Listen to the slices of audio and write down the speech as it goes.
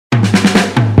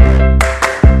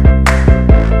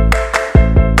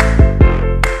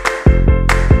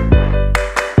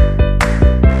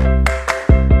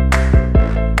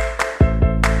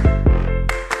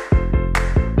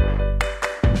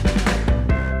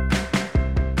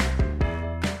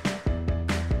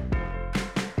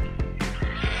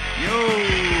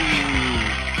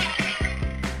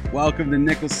Welcome to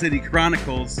Nickel City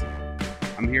Chronicles.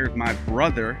 I'm here with my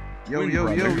brother,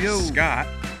 Scott,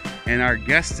 and our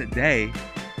guest today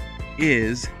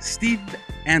is Steve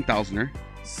Antholzner.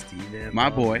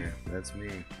 My boy. That's me.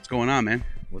 What's going on, man?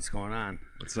 What's going on?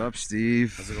 What's up,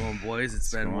 Steve? How's it going, boys?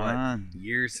 It's been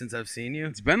years since I've seen you?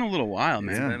 It's been a little while,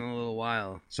 man. It's been a little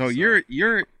while. So you're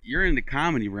in the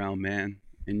comedy realm, man,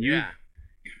 and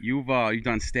you've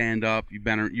done stand up. You've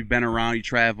been around. You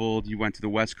traveled. You went to the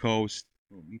West Coast.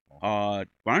 Why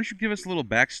don't you give us a little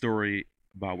backstory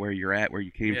about where you're at, where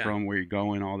you came from, where you're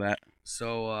going, all that?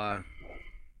 So,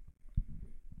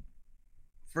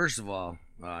 first of all,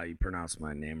 you pronounced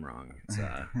my name wrong. It's,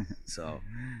 so.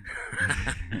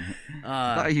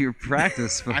 I thought you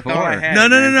practiced before. I thought I had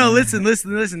No. Listen.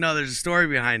 No, there's a story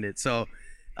behind it. So,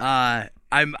 I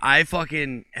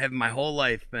fucking have my whole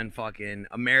life been fucking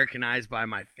Americanized by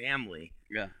my family.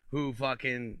 Yeah. Who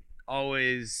fucking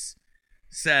always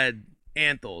said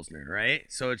Antholzner, right?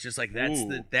 So it's just like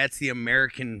that's the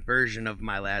American version of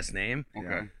my last name.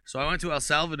 Okay. So I went to El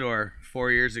Salvador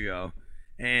 4 years ago,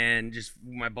 and just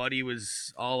my buddy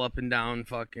was all up and down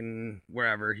fucking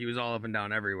wherever. He was all up and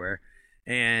down everywhere,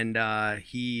 and I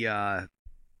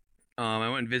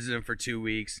went and visited him for 2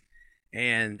 weeks,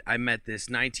 and I met this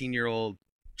 19-year-old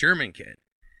German kid,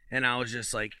 and I was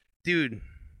just like, dude,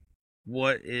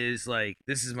 what is, like,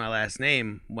 this is my last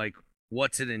name, like,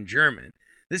 what's it in German?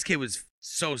 This kid was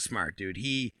so smart, dude.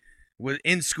 He was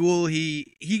in school.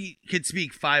 He could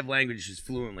speak 5 languages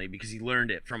fluently because he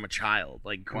learned it from a child,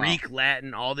 like Greek,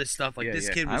 Latin, all this stuff. Like this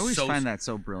kid was I always so. find that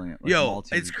so brilliant. Like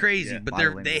It's crazy, but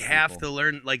they have to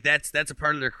learn. Like that's a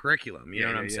part of their curriculum. You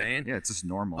know what I'm saying? Yeah, it's just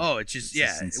normal. Oh, it's just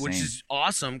which is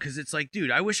awesome because it's like,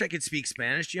 dude, I wish I could speak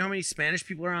Spanish. Do you know how many Spanish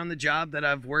people are on the job that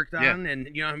I've worked on, and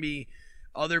you know how many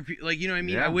other people, like, you know what I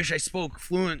mean? I wish I spoke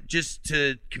fluent just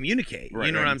to communicate.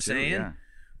 You know what I'm saying? Yeah.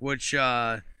 Which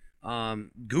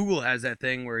Google has that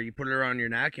thing where you put it around your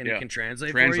neck and it can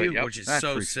translate for you, which is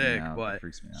so sick. But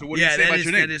so what do you say about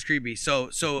your name? That is creepy.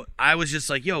 So I was just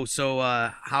like, yo,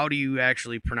 how do you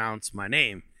actually pronounce my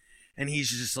name? And he's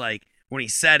just like, when he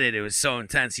said it, it was so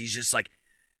intense. He's just like,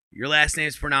 your last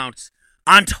name's pronounced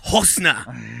Antholzner.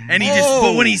 And he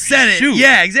but when he said it,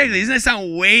 yeah, exactly. Doesn't that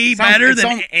sound way better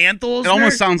than Antholzner? It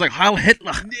almost sounds like Heil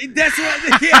Hitler. That's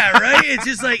what, yeah, right? It's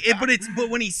just like, but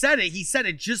when he said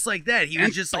it just like that. He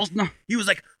was just like, he was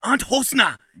like,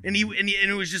 Antholzner. And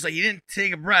it was just like, he didn't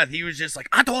take a breath. He was just like,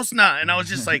 Antholzner. And I was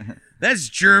just like, that's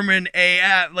German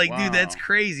AF. Like, dude, that's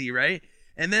crazy, right?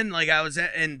 And then, like, I was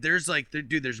at, and there's like,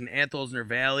 there's an Antholzner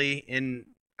Valley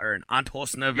or an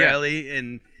Antholzner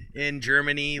Valley in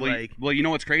Germany. Well, you know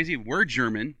what's crazy? We're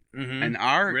German, and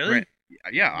our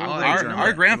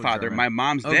our grandfather, my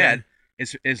mom's dad,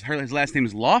 his last name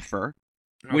is Laufer,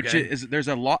 which is there's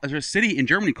a city in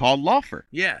Germany called Laufer.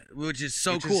 Yeah, which is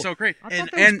so cool. Is so great. I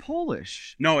thought that was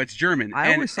Polish. No, it's German.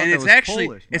 I always thought it's was actually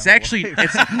Polish. it's actually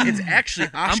Ashkenazi.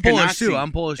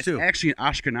 I'm Polish too. It's actually an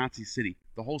Ashkenazi city.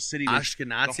 The whole city was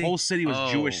Ashkenazi. The whole city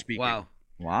was Jewish speaking.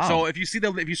 Wow. So if you see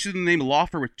the name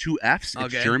Laufer with 2 F's,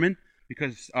 it's German.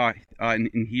 Because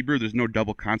in Hebrew, there's no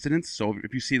double consonants. So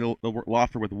if you see the word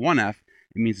Laufer with 1 F,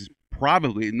 it means it's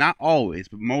probably, not always,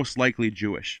 but most likely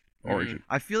Jewish origin.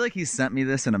 I feel like he sent me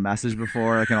this in a message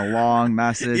before, like in a long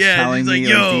message telling me,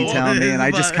 detailing me, and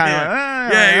I just kind of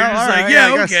you're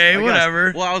just like,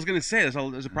 whatever. Well, I was gonna say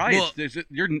there's a probably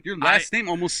your last name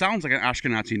almost sounds like an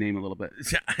Ashkenazi name a little bit.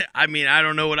 I mean, I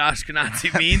don't know what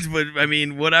Ashkenazi means, but I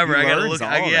mean, whatever. I gotta look.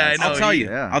 I know.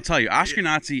 I'll tell you.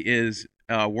 Ashkenazi is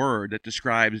a word that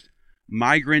describes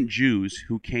migrant Jews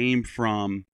who came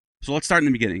from. So let's start in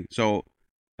the beginning. So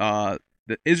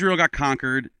Israel got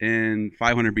conquered in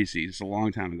 500 BC. It's a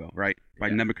long time ago, right? By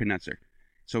Nebuchadnezzar.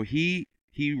 So he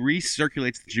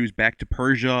recirculates the Jews back to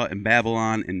Persia and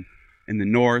Babylon and in the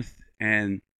north.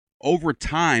 And over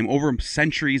time, over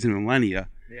centuries and millennia,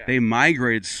 they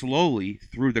migrated slowly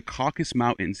through the Caucasus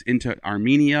Mountains into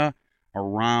Armenia,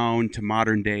 around to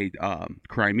modern day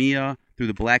Crimea, through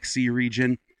the Black Sea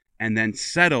region, and then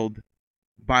settled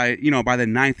by the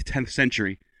 9th, 10th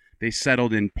century. They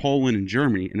settled in Poland and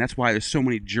Germany, and that's why there's so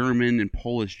many German and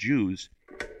Polish Jews.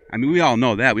 I mean, we all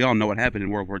know that. We all know what happened in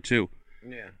World War II.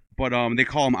 Yeah. But they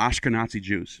call them Ashkenazi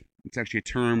Jews. It's actually a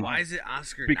term. Why is it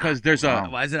Ashkenazi? Because there's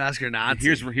Why is it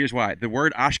Ashkenazi? Here's why. The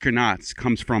word Ashkenaz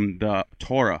comes from the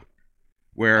Torah.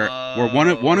 where one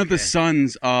of the okay.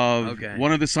 sons of Okay.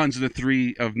 one of the sons of the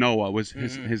three of Noah was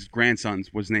his grandson's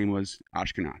name was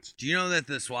Ashkenaz. Do you know that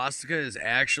the swastika is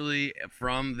actually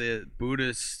from the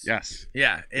Buddhist? Yes.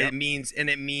 Yeah, Yep. it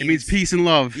means peace and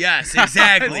love. Yes,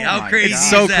 exactly. Oh How my crazy God. It's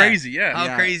so is that? crazy, yeah.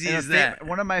 How crazy And is that?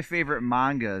 one of my favorite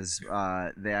mangas,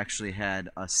 they actually had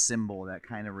a symbol that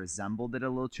kind of resembled it a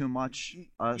little too much,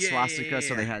 swastika,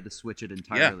 so they had to switch it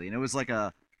entirely. And it was like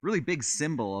a really big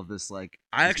symbol of this, like,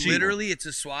 Literally, it's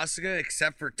a swastika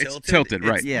except for tilted. It's tilted,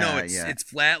 right? Yeah, No, it's yeah. it's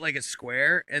flat like a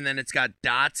square, and then it's got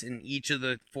dots in each of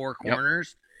the four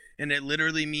corners, and it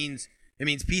literally means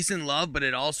peace and love, but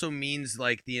it also means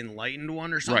like the enlightened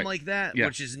one or something like that,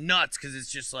 which is nuts because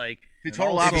it's just like the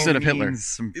total opposite of Hitler.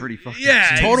 Some pretty fucked Yeah,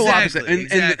 up shit. Total exactly,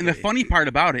 opposite. And the funny part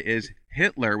about it is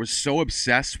Hitler was so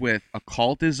obsessed with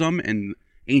occultism and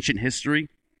ancient history,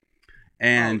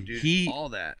 and all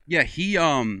that. Yeah, he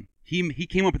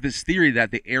came up with this theory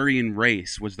that the Aryan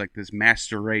race was like this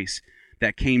master race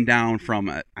that came down from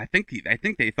I think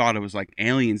they thought it was like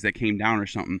aliens that came down or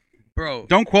something. Bro,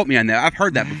 Don't quote me on that. I've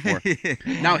heard that before.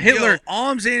 Now Hitler. Yo, all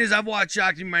I'm saying is I've watched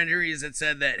documentaries that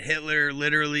said that Hitler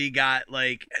literally got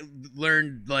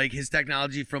learned his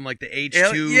technology from like the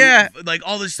H2, like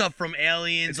all this stuff from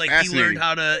aliens. It's like fascinating.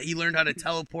 he learned how to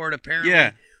teleport.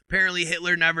 Apparently, apparently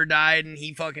Hitler never died and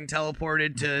he fucking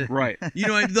teleported to Right. You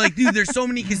know, like, dude, there's so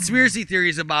many conspiracy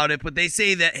theories about it, but they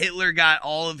say that Hitler got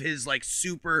all of his like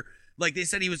super, like they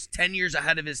said he was 10 years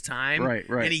ahead of his time, Right.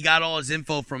 and he got all his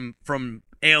info from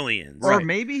aliens. Or Right.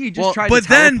 maybe he just Well, tried But to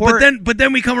then, teleport. but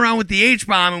then we come around with the H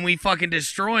bomb and we fucking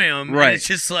destroy him. Right. And it's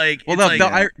just like, Well, it's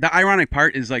the ironic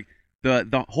part is like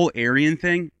the whole Aryan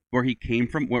thing, where he came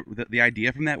from. What the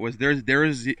idea from that was there's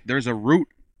a root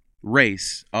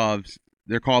race of,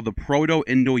 they're called the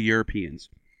Proto-Indo-Europeans,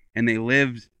 and they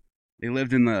lived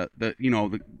in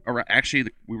actually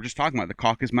we were just talking about the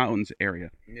Caucasus Mountains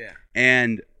area. yeah.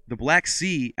 And the Black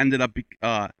Sea ended up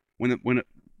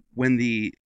when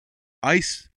the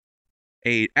ice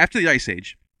age, after the ice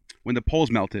age, when the poles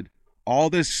melted, all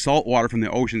this salt water from the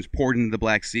oceans poured into the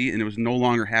Black Sea, and it was no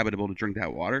longer habitable to drink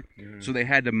that water. So they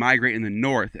had to migrate in the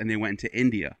north, and they went into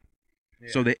India. Yeah.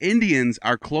 So the Indians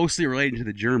are closely related to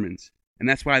the Germans, and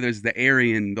that's why there's the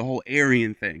whole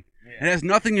Aryan thing. Yeah. It has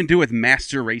nothing to do with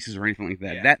master races or anything like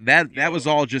that. Yeah. That was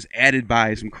all just added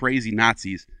by some crazy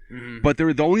Nazis. Mhm. But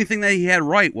the only thing that he had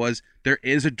right was there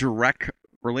is a direct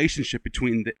relationship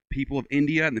between the people of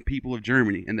India and the people of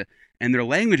Germany, and their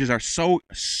languages are so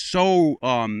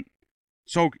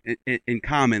in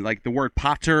common. Like the word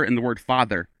pater and the word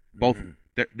father, both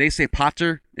they say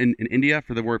pater in India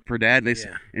for the word for dad.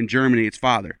 In Germany it's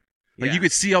father. Like you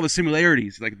could see all the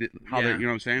similarities, like how they, you know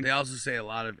what I'm saying? They also say a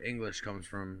lot of English comes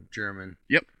from German.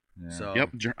 Yep. Yeah. So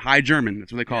Yep. High German.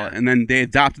 That's what they call it. And then they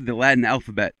adopted the Latin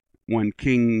alphabet when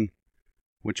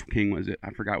which king was it?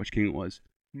 I forgot which king it was.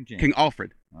 King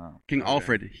Alfred. Wow. King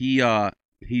Alfred. He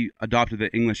adopted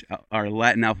the English or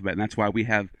Latin alphabet, and that's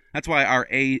why our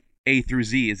A through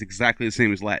Z is exactly the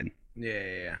same as Latin.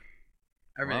 Yeah.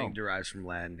 Everything derives from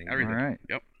Latin. Everything. All right.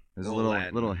 Yep. There's a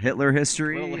Latin. little Hitler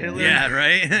history. Little Hitler. Yeah,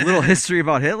 right. Little history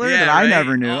about Hitler Yeah, that I right?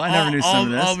 never knew. I never knew some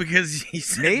of this. All because he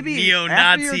said Maybe neo-Nazi,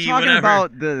 after you're talking whatever.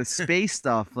 about the space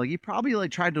stuff, like he probably like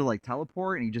tried to like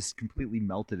teleport and he just completely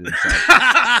melted himself.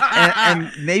 and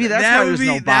maybe that's why there's no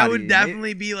body. That would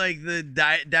definitely be like the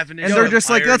definition. And they're of just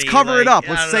like, let's irony, cover it up. I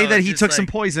Let's don't say know, that it's he just took some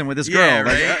like- poison with this Yeah,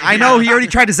 girl. Like, right? I know he already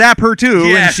tried to zap her too,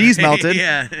 Yeah, and she's melted.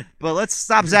 yeah, But let's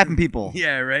stop zapping people.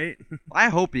 yeah, right. I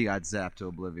hope he got zapped to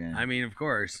oblivion. I mean, of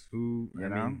course. You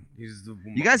know? He's the.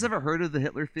 You guys ever heard of the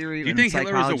Hitler theory? Do you in think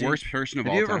Hitler was psychology? the worst person of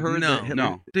Have all you ever time? heard No. the Hitler?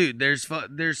 No. Dude, there's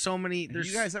so many. Have There's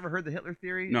you guys ever heard the Hitler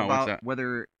theory? No, what's about that?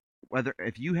 whether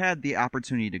if you had the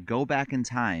opportunity to go back in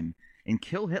time and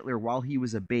kill Hitler while he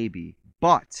was a baby,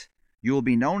 but you will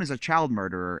be known as a child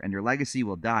murderer and your legacy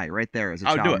will die right there as a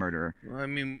I would do child it. murderer. I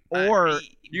mean, Or-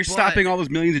 You're but- stopping all those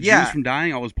millions of Yeah. Jews from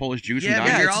dying, all those Polish Jews Yeah, from but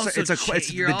dying. you're it's, also it's a cha-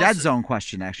 it's you're the dead also- zone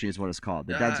question actually is what it's called.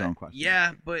 The dead zone question.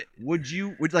 Yeah, but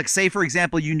Would like say for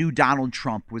example you knew Donald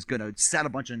Trump was gonna set a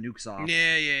bunch of nukes off?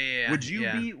 yeah. Would you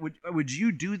yeah. would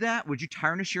you do that? Would you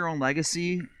tarnish your own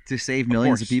legacy to save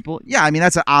millions of course. people? Yeah, I mean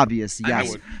that's an obvious I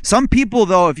yes. would. Some people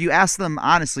though, if you ask them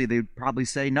honestly, they'd probably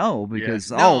say no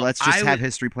because No, let's just I have would-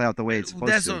 history play out the way it's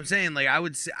supposed That's to. what I'm saying. Like I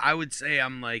would say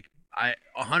I'm like 100%.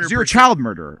 'Cause you're a child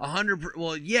murderer. 100.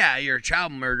 Well, yeah, you're a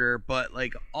child murderer, but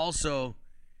like also,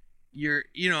 you're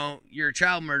a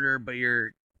child murderer, but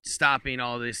you're stopping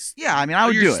all this. Yeah, I mean I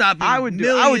would You're do it. stopping I would do.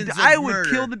 millions of I would murder.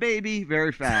 kill the baby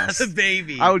very fast. The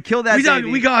baby. I would kill that baby.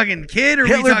 We talking kid or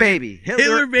Hitler we talking baby.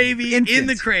 Hitler baby infant. in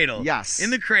the cradle. Yes. In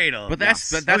the cradle. But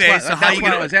that's Yes. that's okay, why, so that's how you what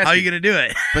I gonna was asking. how you gonna do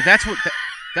it? But that's what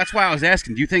That's why I was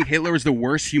asking. Do you think Hitler was the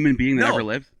worst human being that ever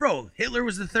lived? Bro, Hitler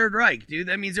was the Third Reich, dude.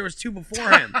 That means there was 2 before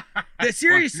him.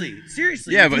 Seriously.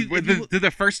 Yeah, but did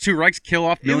the first 2 Reichs kill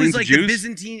off millions of Jews? It was like the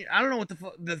Byzantine. I don't know what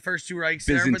the first 2 Reichs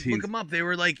are, but look them up. They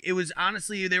were like, it was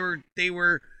honestly, they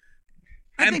were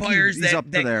empires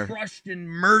that crushed and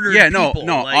murdered people.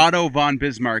 No. Like, Otto von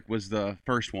Bismarck was the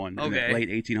first one in the late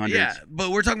 1800s. Yeah,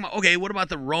 but we're talking about, what about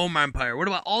the Rome Empire? What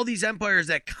about all these empires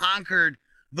that conquered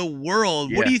the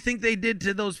world? What do you think they did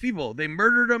to those people? They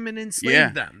murdered them and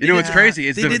enslaved them. You know what's crazy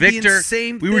is they the did victor. The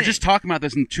insane we were thing. just talking about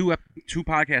this in two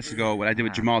podcasts ago. What I did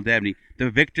with Jamal Dabney. The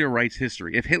victor writes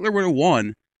history. If Hitler would have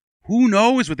won, who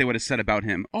knows what they would have said about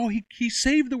him? Oh, he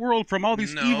saved the world from all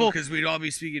these evil. Because we'd all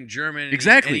be speaking German. And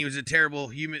exactly. He was a terrible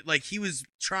human. Like he was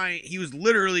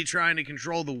literally trying to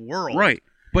control the world. Right.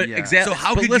 But exactly. So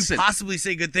how could you possibly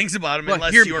say good things about him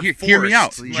unless you were forced? Hear me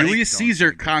out. Like, Julius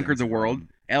Caesar conquered the world.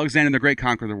 Alexander the Great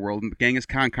conquered the world, and Genghis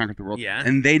Khan conquered the world,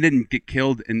 and they didn't get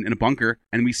killed in a bunker,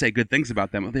 and we say good things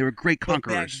about them. They were great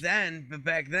conquerors. But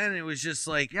back then, it was just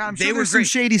like I'm sure there's some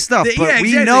shady stuff, but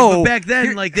we But know. back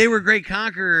then, like they were great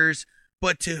conquerors,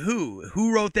 but to who?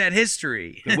 Who wrote that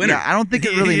history? The winner. Yeah, I don't think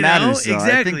it really matters. Though.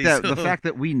 Exactly. I think that the fact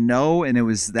that we know, and it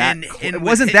was that, and it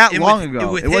wasn't that long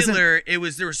ago. With it wasn't. Hitler,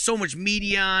 there was so much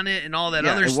media on it and all that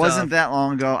other stuff. It wasn't that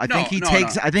long ago. I think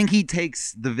he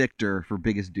takes the victor for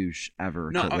biggest douche ever.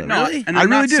 Really? And I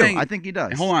really do. I think he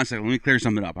does. Hold on a second. Let me clear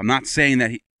something up. I'm not saying that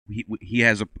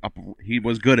he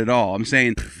was good at all. I'm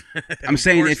saying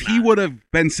if he would have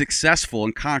been successful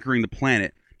in conquering the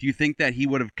planet, do you think that he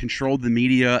would have controlled the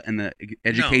media and the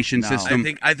education system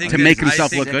to make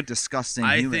himself look good? Disgusting.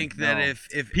 I think that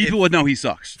if people would know he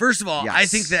sucks. First of all, I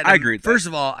think that I agree with that. First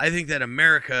of all, I think that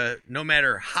America, no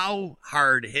matter how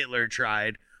hard Hitler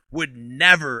tried, would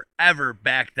never ever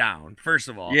back down. First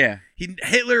of all,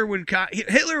 Hitler would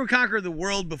conquer the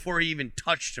world before he even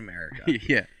touched America.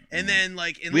 Yeah. And then,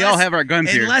 we all have our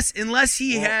guns here. Unless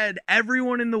he had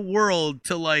everyone in the world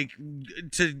to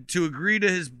agree to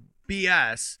his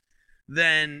BS,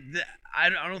 then I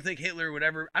don't think Hitler would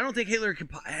ever. I don't think Hitler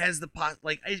has the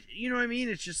you know what I mean?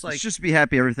 It's just like, let's just be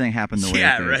happy everything happened the way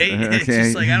it did. Right. Okay? It's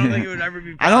just like I don't think it would ever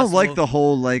be possible. I don't like the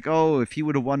whole if he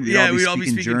would have won, we'd all be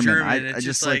speaking German. I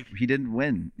just he didn't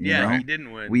win. You know? He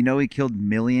didn't win. We know he killed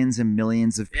millions and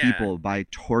millions of people by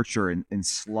torture and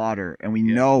slaughter, and we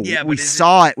know we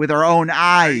saw it with our own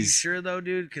eyes. Are you sure though,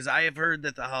 dude? Because I have heard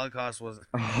that the Holocaust wasn't.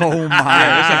 Oh my!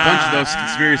 There's a bunch of those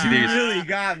conspiracy theories. You really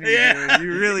got me. Yeah. Dude.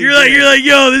 You really. You're like,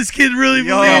 yo, this kid really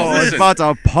believes I was about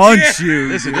to punch you.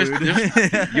 Listen,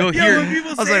 you'll hear.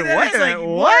 I was like, wait,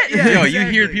 what? Yeah, yo, you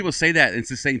hear people say that. It's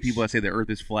the same people that say the Earth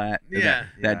is flat.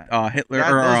 That Hitler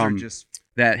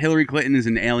that Hillary Clinton is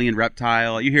an alien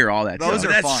reptile. You hear all that. Those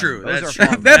stuff. are That's fun. true. Those That's are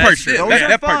true. fun. That part's true. Those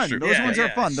are part's fun. true. Those ones are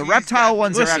fun. The She's reptile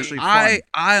ones are actually fun.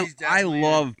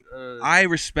 I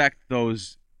respect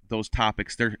those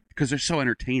topics. Because they're so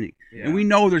entertaining, and we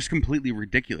know there's completely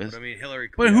ridiculous. But I mean, Hillary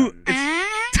But Clinton. who? You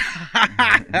know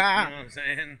what I'm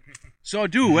saying? So,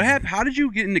 dude, what happened? How did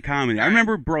you get into comedy? I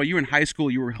remember, bro, you were in high school.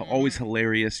 You were always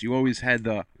hilarious. You always had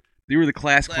you were the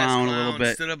class clown a little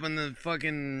bit. Stood up in the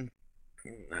fucking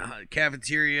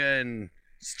cafeteria and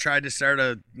tried to start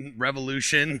a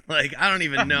revolution. Like, I don't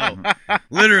even know.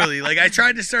 Literally, I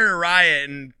tried to start a riot,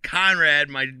 and Conrad,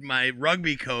 my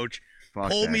rugby coach,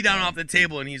 pulled me down off the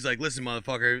table, and he's like, "Listen,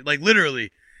 motherfucker,"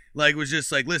 literally. Was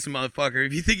just like, "Listen, motherfucker,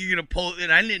 if you think you're gonna pull," and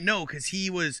I didn't know because he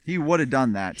would have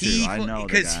done that too. I know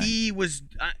because he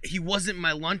wasn't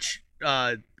my lunch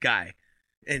guy,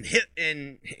 and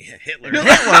Hitler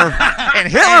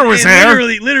was there.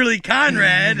 Literally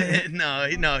Conrad.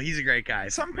 No, he's a great guy.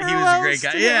 Some he was a great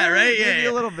guy. Yeah, right. Yeah, maybe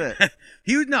a little bit.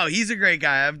 He's a great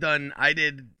guy. I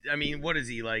mean, what is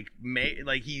he like?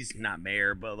 He's not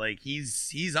mayor, but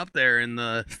he's up there in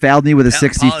the. Falney with a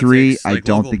 63. Politics, I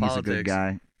don't think politics. he's a good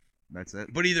guy. That's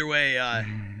it. But either way,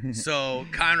 so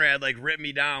Conrad ripped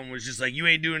me down. Was just like, "You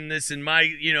ain't doing this in my,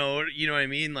 you know what I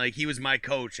mean." He was my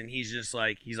coach, and he's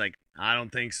like, "I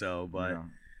don't think so." But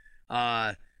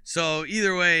so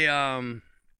either way, I don't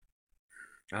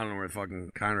know where the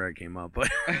fucking Conrad came up, but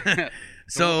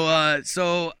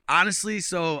so honestly,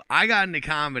 I got into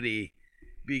comedy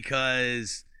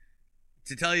because,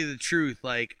 to tell you the truth,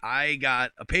 I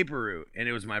got a paper route, and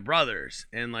it was my brother's,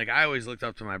 and I always looked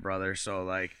up to my brother,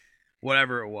 so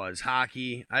whatever it was,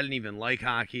 hockey. I didn't even like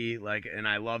hockey, and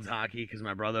I loved hockey because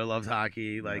my brother loved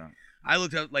hockey. I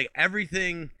looked up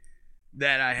everything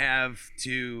that I have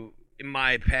to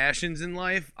my passions in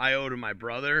life, I owe to my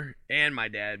brother and my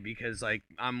dad because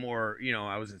I'm more,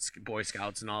 I was in Boy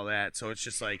Scouts and all that, so it's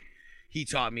just he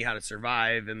taught me how to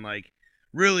survive and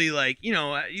really like, you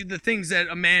know, the things that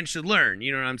a man should learn,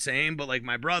 you know what I'm saying? But like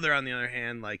my brother, on the other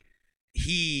hand, like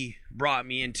he brought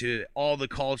me into all the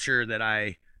culture that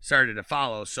I started to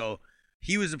follow. So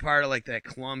he was a part of like that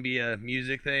Columbia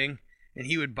music thing, and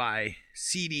he would buy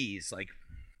CDs, like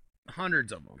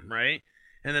hundreds of them, right?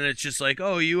 And then it's just like,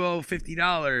 oh, you owe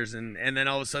 $50, and then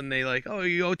all of a sudden they like, oh,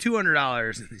 you owe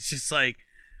 $200, and it's just like,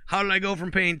 how did I go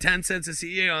from paying 10 cents a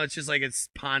CD? You know, it's just like it's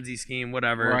Ponzi scheme,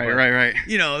 whatever. Right.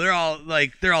 You know, they're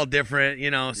all different. You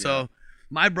know, so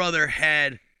my brother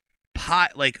had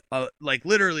like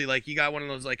literally, like you got one of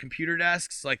those like computer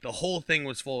desks, like the whole thing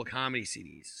was full of comedy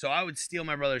CDs. So I would steal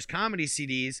my brother's comedy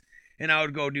CDs, and I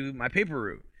would go do my paper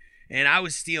route, and I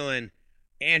was stealing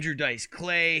Andrew Dice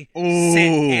Clay,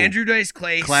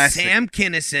 Classic. Sam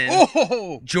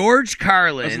Kinison, George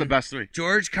Carlin. Those are the best three.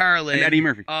 George Carlin And Eddie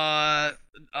Murphy.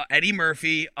 Eddie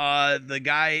Murphy. The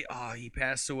guy. Oh, he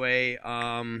passed away.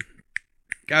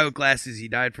 Guy with glasses. He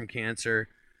died from cancer.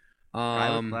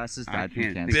 Guy with glasses died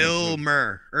from cancer. Bill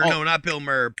Murr. No, not Bill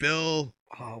Murr. Bill.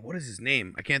 Oh, what is his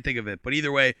name? I can't think of it. But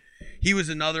either way, he was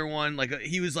another one. Like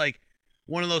he was like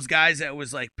one of those guys that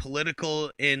was like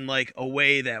political in like a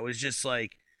way that was just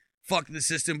like fuck the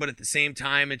system, but at the same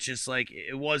time it's just like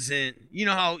it wasn't, you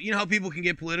know how people can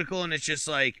get political and it's just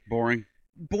like boring,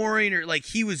 or like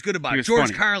he was good about it. George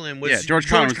funny. Carlin was George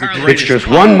Carlin was the It's greatest. just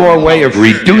one more way of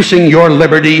reducing your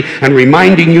liberty and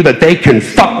reminding you that they can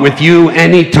fuck with you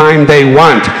anytime they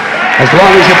want, as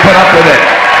long as you put up with it.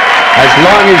 As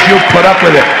long as you put up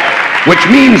with it. Which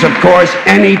means, of course,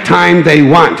 anytime they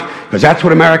want. Because that's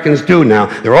what Americans do now.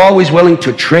 They're always willing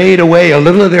to trade away a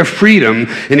little of their freedom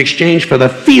in exchange for the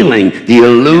feeling, the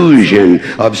illusion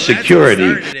of security.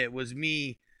 That's what started it was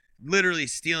me literally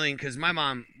stealing, because my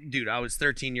mom, dude, I was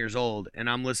 13 years old, and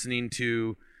I'm listening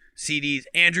to CDs.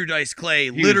 Andrew Dice Clay,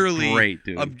 literally, great,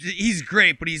 dude. He's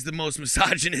great, but he's the most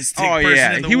misogynistic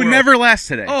person in the he would world. never last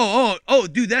today. Oh,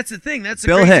 dude, that's the thing. That's the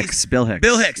Bill crazy- Hicks. Bill Hicks.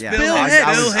 Bill Hicks. Yeah. Bill I Hicks.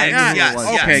 knew who it Yes, was.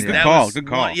 yes, Okay, that good call, was good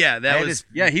call. one- yeah, that That was. is-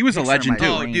 Yeah, he was a Picture of legend my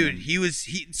too. Oh, brain. dude, he.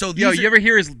 So Yo, these you are- ever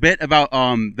hear his bit about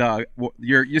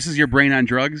this is your brain on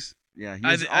drugs? Yeah, he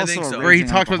I was thi- I also think so. a Where he raging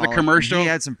talks about the alcoholic. commercial? He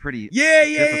had some pretty Yeah.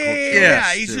 difficult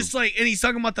Yeah, He's too. just like, and he's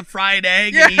talking about the fried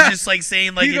egg, Yeah. and he's just like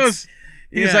saying like He goes,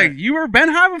 he's yeah. like, you were Ben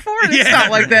high before? It's Yeah,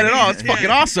 not like that at all. It's yeah. fucking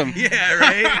awesome. Yeah,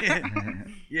 right.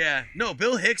 Yeah, no,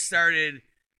 Bill Hicks started.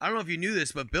 I don't know if you knew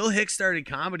this, but Bill Hicks started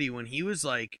comedy when he was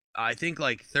like, I think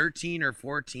like 13 or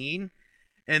 14,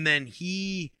 and then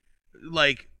he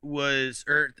like was,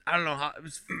 or I don't know how it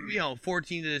was,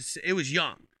 14 to, it was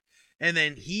young, and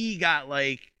then he got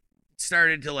like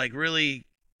started to like really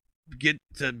get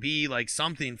to be like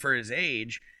something for his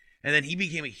age, and then he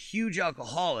became a huge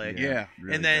alcoholic. Yeah.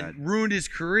 really and then bad. ruined his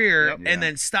career, Yep. Yeah. and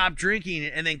then stopped drinking,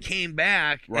 and then came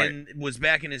back Right. and was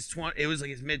back in his it was like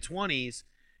his mid-20s,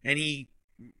 and he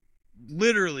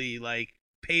literally like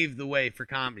paved the way for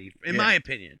comedy, in Yeah. my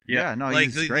opinion. Yeah, no,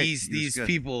 Like he was great. these He was good.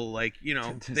 people, like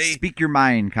they. Speak your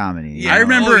mind comedy. Yeah. I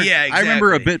remember. Oh, yeah, I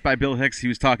remember a exactly. bit by Bill Hicks. He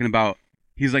was talking about.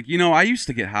 He's like, I used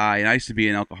to get high, and I used to be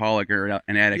an alcoholic or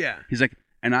an addict. Yeah. He's like,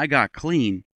 and I got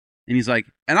clean, and he's like,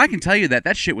 and I can tell you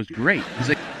that shit was great. He's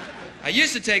like, I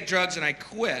used to take drugs and I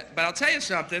quit, but I'll tell you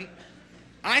something.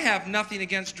 I have nothing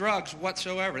against drugs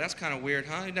whatsoever. That's kind of weird,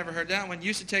 huh? You never heard that one?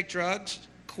 Used to take drugs,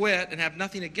 quit, and have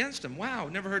nothing against them. Wow,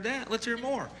 never heard that. Let's hear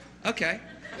more. Okay.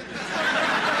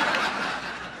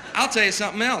 I'll tell you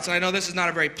something else. I know this is not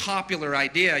a very popular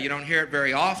idea. You don't hear it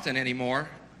very often anymore,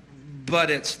 but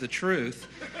it's the truth.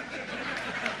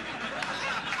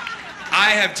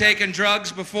 I have taken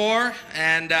drugs before,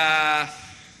 and I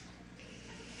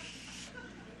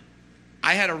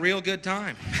had a real good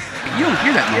time. you don't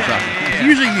hear that much often.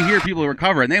 Usually, you hear people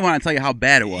recover, and they want to tell you how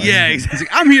bad it was. Yeah, He's like,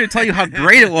 I'm here to tell you how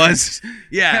great it was.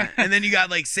 Yeah, and then you got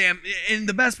like Sam, and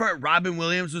the best part, Robin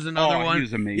Williams was another Oh, one. he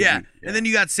was amazing. Yeah, and then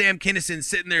you got Sam Kinison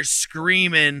sitting there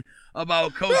screaming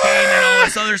about cocaine and all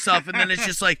this other stuff, and then it's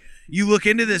just like you look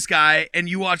into this guy and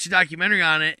you watch a documentary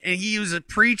on it, and he was a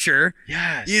preacher.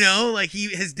 Yes. Like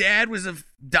his dad was a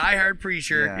diehard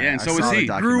preacher. Yeah, and I so was saw the he.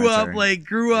 Grew up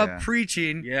documentary. Yeah.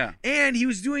 preaching. Yeah. And he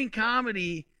was doing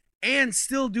comedy and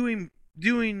still doing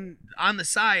on the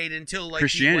side until like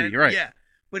Christianity, he went, right. Yeah.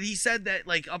 But he said that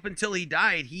like up until he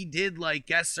died, he did like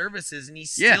guest services and he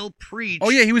still preached. Oh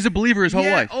yeah, he was a believer his whole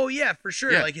Yeah, life. Oh yeah, for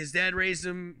sure. Yeah. Like his dad raised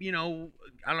him, I don't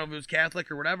know if it was Catholic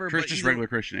or whatever. but Just either- regular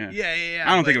Christian. Yeah. Yeah.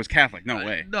 I don't but- think it was Catholic. No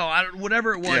way. No,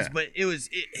 whatever it was, Yeah. but it was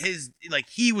his like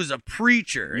he was a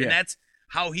preacher, Yeah. and that's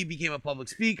how he became a public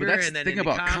speaker. But that's and then the thing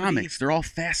into about comedy. comics. They're all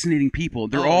fascinating people.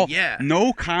 They're Oh, all yeah.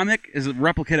 No comic is a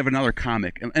replicate of another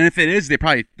comic, and if it is, they're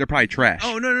probably trash.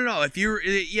 Oh no! If you're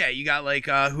you got like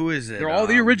who is it? They're all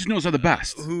the originals are the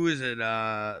best. Who is it?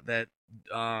 That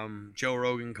Joe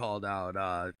Rogan called out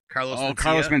Carlos Mencia.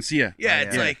 Carlos Mencia. Yeah,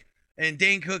 it's like, and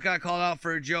Dane Cook got called out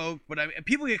for a joke, but I mean,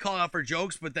 people get called out for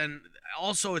jokes, but then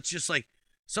also it's just like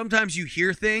sometimes you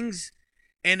hear things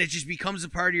and it just becomes a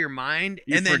part of your mind,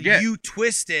 and then you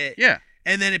twist it. Yeah.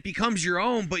 And then it becomes your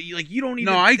own, but you don't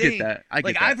even. No, I think. get that. I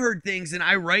get that. I've heard things and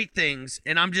I write things,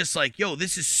 and I'm just like, yo,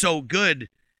 this is so good.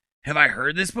 Have I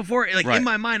heard this before? Like in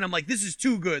my mind, I'm like, this is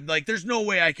too good. Like, there's no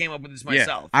way I came up with this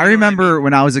myself. I remember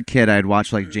when I was a kid, I'd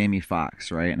watch like Jamie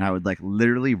Foxx, right? And I would like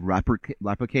literally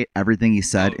replicate everything he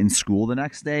said in school the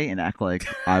next day and act like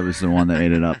I was the one that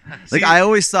made it up. Like, I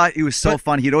always thought he was so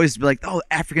funny. He'd always be like, oh,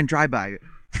 African drive-by.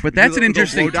 But that's an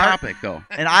interesting topic, though.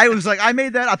 And I was like, I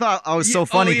made that. I thought I was so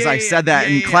funny because I said that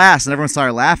in class and everyone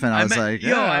started laughing. I was like,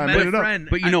 I made it up.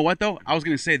 But you know what, though? I was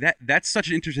going to say that's such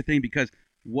an interesting thing because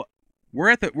we're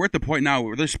at the point now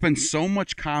where there's been so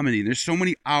much comedy. There's so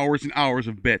many hours and hours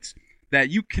of bits that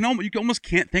you almost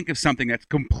can't think of something that's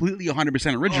completely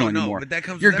 100% original anymore. But that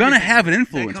comes You're with going to everything. have an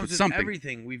influence that comes with with something.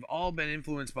 Everything. We've all been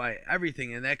influenced by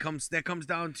everything, and that comes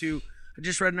down to. I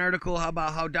just read an article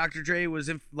about how Dr. Dre was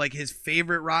like his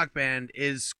favorite rock band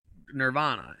is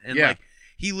Nirvana, and like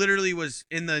he literally was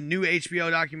in the new HBO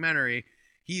documentary.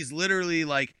 He's literally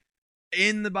like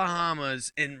in the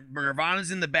Bahamas and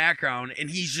Nirvana's in the background, and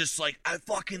he's just like, I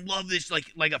fucking love this, like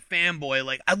a fanboy,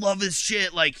 like I love this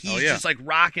shit, like he's just like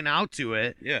rocking out to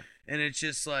it. Yeah, and it's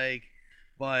just like.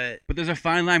 But there's a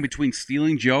fine line between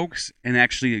stealing jokes and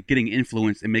actually getting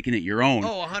influenced and making it your own.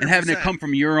 Oh, 100%. And having it come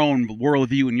from your own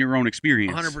worldview and your own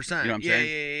experience. 100%. You know what I'm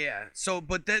saying? Yeah. So,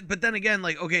 but then again,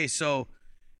 like, okay, so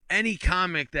any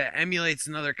comic that emulates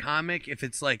another comic, if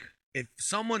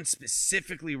someone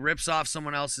specifically rips off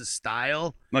someone else's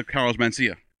style, like Carlos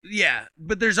Mencia. Yeah,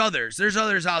 but there's others. There's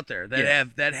others out there that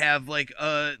have like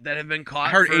that have been caught. I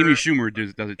heard Amy Schumer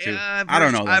does it too. I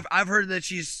don't know. I've heard that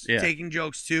she's taking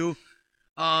jokes too.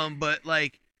 But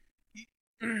like,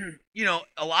 you know,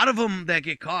 a lot of them that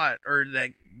get caught or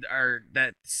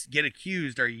that get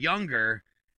accused are younger,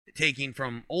 taking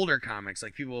from older comics,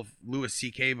 like people, Louis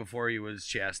C.K. before he was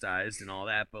chastised and all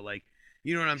that. But like,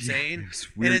 you know what I'm saying? It's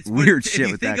weird shit. If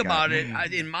you with think that guy. about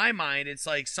it, in my mind, it's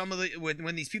like some of the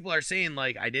when these people are saying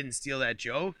like I didn't steal that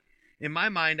joke. In my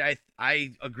mind,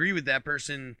 I agree with that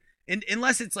person,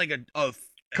 unless it's like a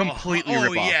completely rip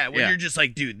off. Yeah, when you're just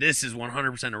like, dude, this is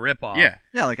 100% a rip off. Yeah,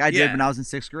 like I did when I was in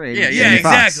 6th grade. Yeah,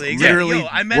 exactly. Literally,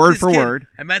 I met word this for kid, word.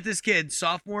 I met this kid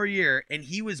sophomore year, and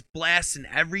he was blasting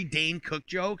every Dane Cook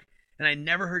joke, and I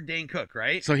never heard Dane Cook,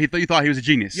 right? So you thought he was a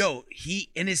genius. Yo, he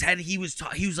in his head he was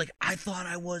like, I thought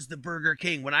I was the Burger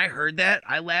King. When I heard that,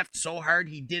 I laughed so hard.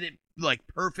 He did it like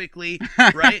perfectly,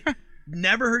 right?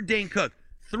 Never heard Dane Cook.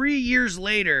 3 years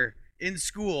later. In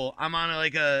school, I'm on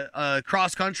a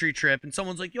cross-country trip, and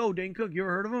someone's like, yo, Dane Cook, you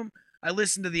ever heard of him? I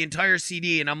listened to the entire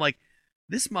CD, and I'm like,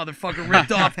 this motherfucker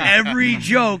ripped off every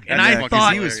joke, and I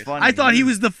thought he was funny. I thought he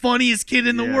was the funniest kid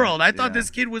in the world. I thought this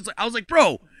kid was, I was like,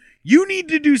 bro, you need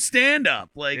to do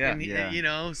stand-up. Like, you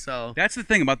know, so. That's the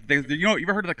thing about, you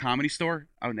ever heard of the Comedy Store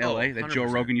out in L.A. that Joe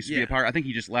Rogan used to be a part? I think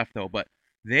he just left, though, but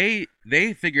they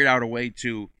figured out a way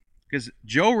to, because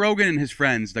Joe Rogan and his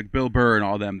friends, like Bill Burr and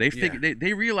all them,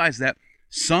 they realized that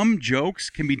some jokes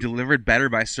can be delivered better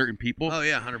by certain people. Oh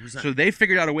yeah, 100%. So they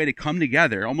figured out a way to come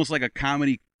together, almost like a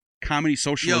comedy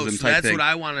socialism type that's thing. what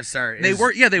I want to start. They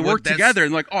work together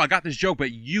and like, oh, I got this joke,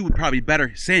 but you would probably be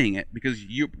better saying it because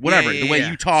you the way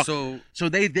you talk. So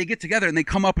they get together and they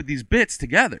come up with these bits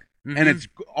together, and it's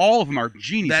all of them are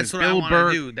geniuses. That's what I want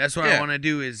to do. That's what I want to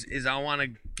do is I want to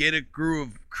get a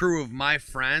crew of my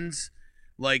friends.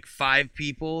 Like 5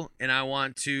 people, and I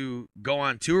want to go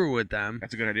on tour with them.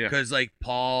 That's a good idea. Because like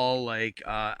Paul, like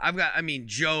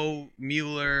Joe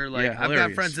Mueller, like I've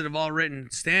got friends that have all written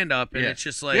stand up, and it's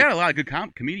just like a lot of good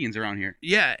comedians around here.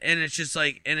 Yeah, and it's just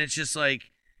like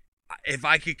if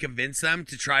I could convince them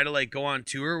to try to like go on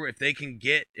tour,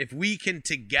 if we can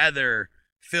together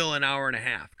fill an hour and a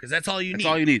half, because that's all you need. That's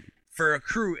all you need for a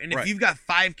crew, and if you've got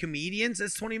 5 comedians,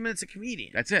 that's 20 minutes a comedian.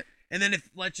 That's it. And then if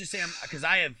let's just say because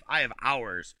I have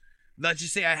hours, let's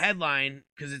just say I headline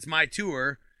because it's my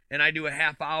tour and I do a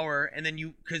half hour, and then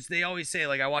because they always say,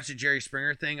 like, I watched a Jerry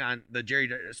Springer thing on the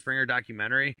Jerry Springer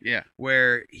documentary,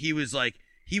 where he was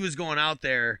going out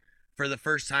there for the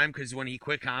first time because when he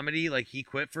quit comedy, like he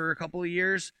quit for a couple of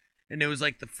years, and it was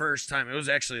like the first time. It was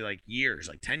actually like years,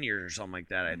 like 10 years or something like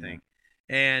that, I think.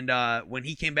 And when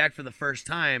he came back for the first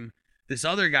time, this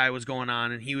other guy was going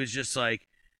on, and he was just like.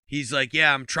 He's like,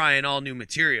 yeah, I'm trying all new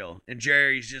material. And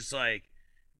Jerry's just like,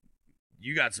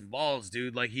 you got some balls,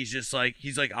 dude. Like, he's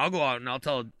like, I'll go out and I'll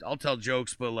tell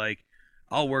jokes, but like,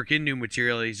 I'll work in new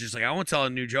material. He's just like, I won't tell a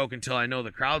new joke until I know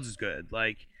the crowd's good.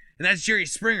 Like, And that's Jerry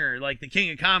Springer, like the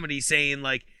king of comedy, saying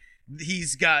like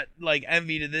he's got like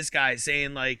envy to this guy,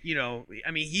 saying like, you know, I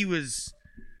mean, he was,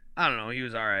 I don't know, he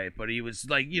was all right, but he was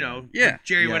like, you know,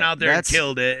 Jerry went out there and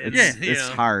killed it. It's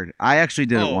hard. I actually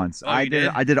did it once. I did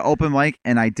an open mic,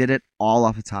 and I did it all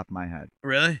off the top of my head.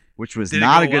 Really? Which was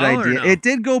not a good idea. No? It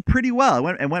did go pretty well.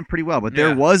 It went pretty well, but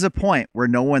there was a point where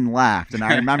no one laughed, and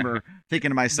I remember thinking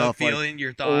to myself,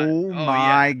 your thought, "Oh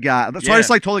my god!" So I just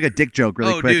like told like a dick joke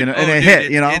really quick, and it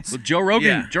hit. You know, well, Joe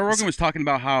Rogan was talking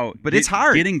about how, but it's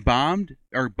hard. Getting bombed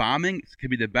or bombing could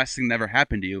be the best thing that ever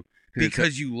happened to you.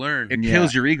 Because you learn. It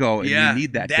kills your ego, and you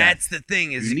need that. That's the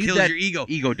thing, is it kills your ego.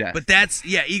 Ego death. But that's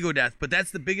ego death. But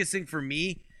that's the biggest thing for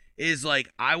me, is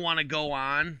like I want to go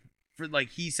on for, like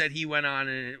he said he went on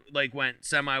and it like went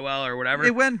semi well or whatever.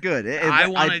 It went good.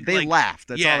 They laughed.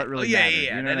 That's all that really mattered.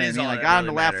 You know what I mean? Like I got them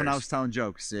to laugh when I was telling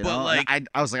jokes. You know? Like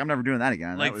I was like, I'm never doing that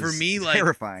again. Like that for me, like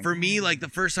terrifying. For me, like the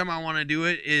first time I want to do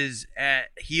it is at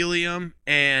Helium,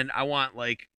 and I want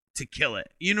like to kill it.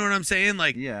 You know what I'm saying?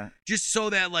 Like, just so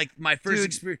that like my first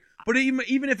experience. But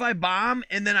even if I bomb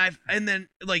and then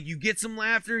like you get some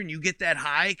laughter and you get that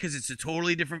high, because it's a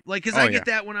totally different, like, because I get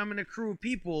that when I'm in a crew of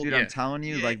people. Dude, I'm telling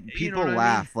you, like people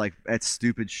laugh like at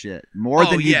stupid shit more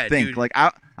than you think. Dude. Like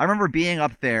I remember being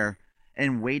up there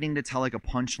and waiting to tell like a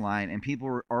punchline, and people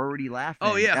were already laughing.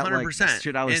 Oh yeah, 100%. Like,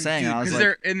 shit I was saying, dude, I was because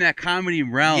like, they're in that comedy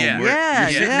realm. You know what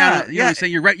I'm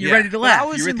saying? You're ready to laugh. I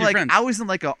was in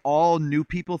like a all new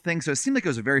people thing, so it seemed like it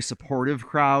was a very supportive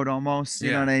crowd almost.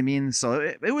 You know what I mean? So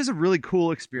it was a really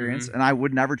cool experience, and I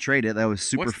would never trade it. That was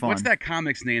super fun. What's that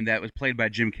comic's name that was played by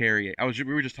Jim Carrey?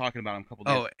 We were just talking about him a couple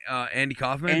days. Andy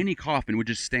Kaufman. Andy Kaufman would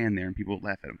just stand there and people would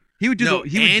laugh at him. He would do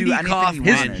anything he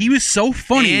wanted. He was so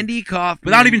funny. Andy Kaufman,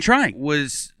 without even trying,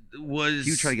 was he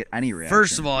would try to get any reaction.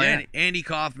 First of all, Andy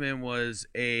Kaufman was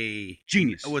a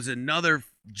genius. Was another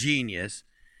genius.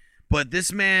 But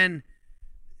this man,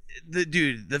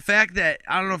 the fact that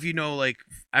I don't know if you know like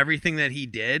everything that he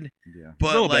did,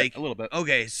 but a little bit.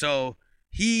 Okay, so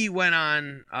he went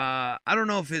on. I don't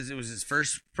know if it was his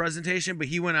first presentation, but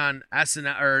he went on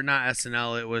SNL or not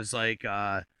SNL. It was like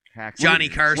Johnny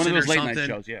Carson or something.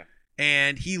 Night shows,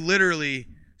 and he literally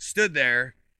stood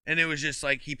there. And it was just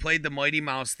like he played the Mighty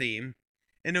Mouse theme.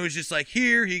 And it was just like,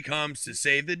 here he comes to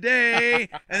save the day.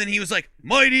 And then he was like,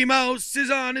 Mighty Mouse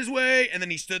is on his way. And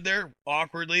then he stood there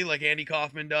awkwardly like Andy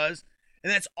Kaufman does.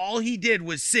 And that's all he did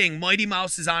was sing Mighty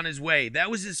Mouse is on his way. That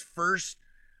was his first,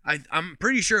 I'm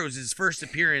pretty sure it was his first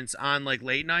appearance on like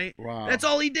late night. Wow. That's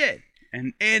all he did.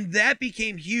 And that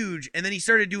became huge. And then he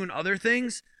started doing other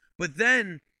things. But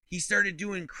then he started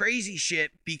doing crazy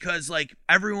shit because like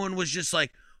everyone was just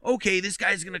like, okay, this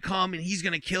guy's going to come and he's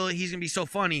going to kill it. He's going to be so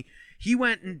funny. He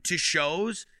went into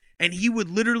shows and he would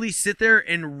literally sit there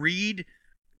and read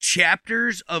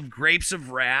chapters of Grapes of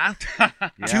Wrath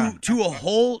to a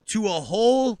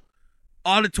whole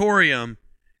auditorium,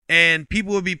 and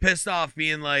people would be pissed off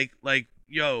being like,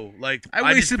 yo, like I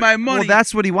wasted my money. Well,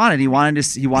 that's what he wanted. He wanted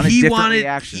different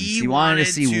reactions. He wanted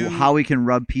to see how he can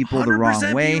rub people the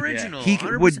wrong way.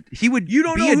 He would you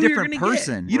don't be know a who different you're gonna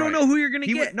person. Get. You don't know who you're gonna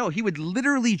get. He would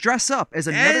literally dress up as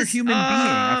another human being.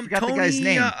 I forgot the guy's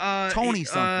name. Tony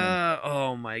something.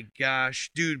 Oh my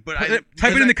gosh, dude! But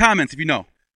type it in the comments if you know.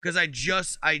 Because I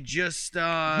just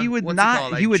he would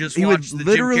not he would literally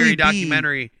Jim Carrey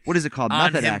documentary. What is it called?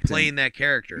 On Method him acting. playing that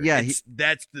character. Yeah,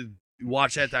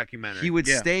 watch that documentary. He would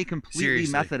stay completely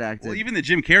method acting. Well, even the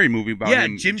Jim Carrey movie about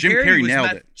him. Jim Carrey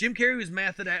nailed it. Jim Carrey was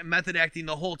method acting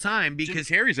the whole time because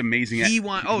Jim Carrey's amazing. He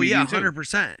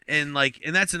 100%.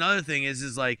 And that's another thing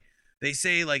is like they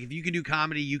say like if you can do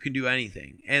comedy, you can do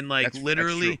anything. And like that's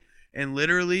literally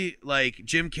like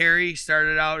Jim Carrey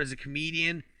started out as a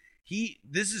comedian.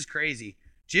 This is crazy.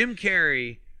 Jim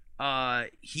Carrey,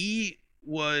 he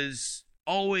was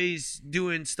always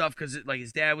doing stuff because like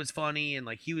his dad was funny and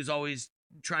like he was always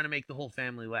trying to make the whole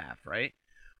family laugh, right?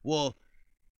 Well,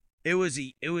 it was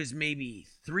maybe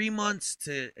 3 months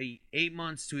to 8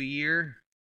 months to a year.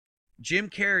 Jim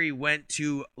Carrey went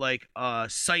to like a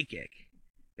psychic.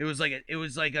 It was like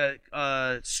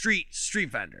a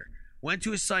street vendor. Went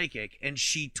to a psychic and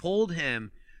she told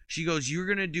him, she goes, "You're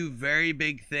gonna do very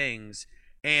big things,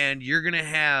 and you're gonna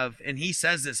have," and he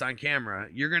says this on camera,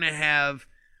 "You're gonna have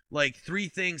like 3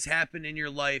 things happen in your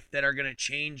life that are gonna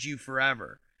change you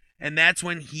forever." And that's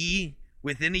when he,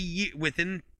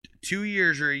 within 2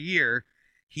 years or a year,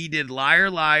 he did Liar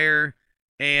Liar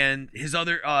and his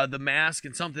other The Mask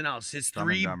and something else. His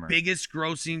 3 biggest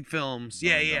grossing films.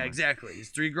 Exactly. His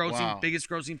 3 biggest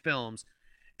grossing films.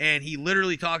 And he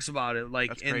literally talks about it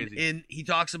like he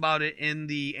talks about it in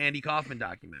the Andy Kaufman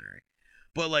documentary.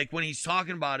 But like when he's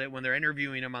talking about it, when they're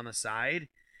interviewing him on the side,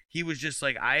 he was just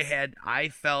like, I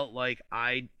felt like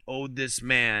I owed this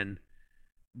man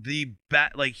the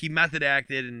like he method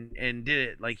acted and did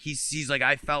it. Like he's like,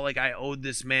 I felt like I owed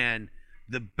this man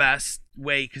the best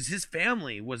way, because his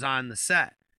family was on the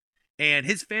set. And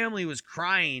his family was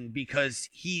crying because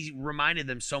he reminded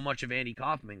them so much of Andy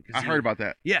Kaufman. I heard about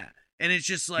that. Yeah. And it's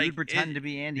just like, he would pretend to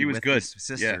be Andy. he was with good. his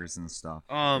sisters and stuff.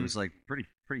 It was like pretty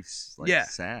like yeah.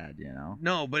 sad, you know.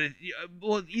 No, but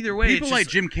well, either way, People it's like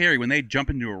just, Jim Carrey, when they jump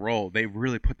into a role, they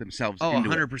really put themselves into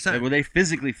 100%. it. When they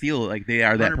physically feel like they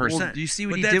are that 100%. person. Well, do you see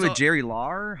what But he that's did with all- Jerry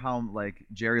Lawler? How like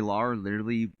Jerry Lawler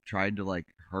literally tried to like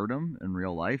hurt him in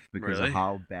real life because Really? of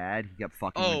how bad he kept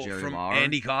fucking with Jerry from Lawler.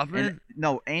 Andy Kaufman? And,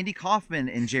 no, Andy Kaufman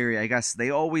and Jerry, I guess they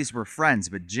always were friends,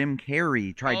 but Jim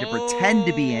Carrey tried to pretend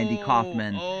to be Andy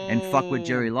Kaufman and fuck with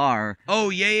Jerry Lawler. Oh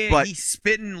yeah, But he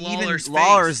spit in Lawler's Even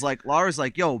face. Lawler's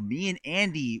like, yo, me and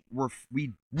Andy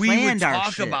we We planned would our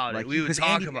talk shit. about it. Like, We would because talk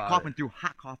Andy about Kaufman it. threw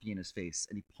hot coffee in his face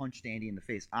and he punched Andy in the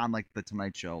face on like the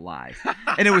Tonight Show live,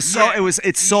 and it was so Yeah.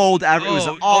 it sold. It was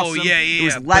awesome. yeah, It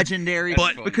was yeah. legendary.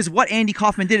 But- because what Andy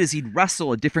Kaufman did is he'd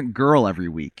wrestle a different girl every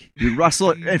week. He'd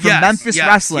wrestle from Yes, Memphis yes,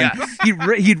 Wrestling. yes.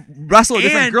 He'd wrestle a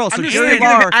different And girl. So I'm just Jerry saying,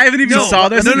 Lawler. I haven't even No, saw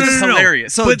this. no, and no, this is no, no.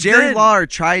 hilarious. So But Jerry then- Lawler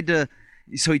tried to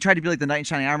be like the knight in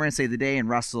shining armor and save the day and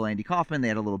wrestle Andy Kaufman. They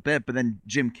had a little bit, but then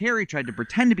Jim Carrey tried to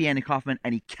pretend to be Andy Kaufman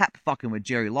and he kept fucking with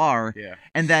Jerry Lawler. Yeah.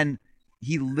 And then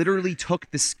he literally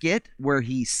took the skit where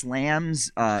he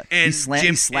slams, he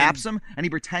Jim- slaps him, and he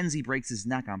pretends he breaks his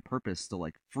neck on purpose to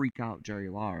like freak out Jerry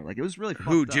Lawler. Like it was really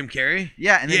Who, fucked up. Jim Carrey?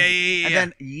 Yeah, and then, Yeah. and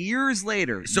then years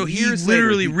later, So he years later,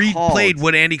 literally he replayed called-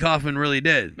 what Andy Kaufman really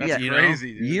did. That's you know?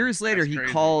 crazy, dude. Years later, That's he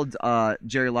crazy. called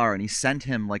Jerry Lawler and he sent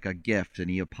him like a gift and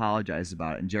he apologized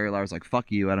about it. And Jerry Lawler's like,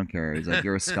 "Fuck you, I don't care." He's like,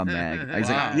 "You're a scumbag." He's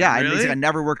Wow. like, "Yeah," and he's Really? like, "I'm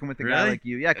never working with a guy Really? like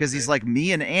you." Yeah, because he's like,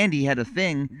 me and Andy had a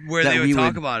thing Where that they we would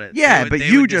talk about it. Yeah, They would- but they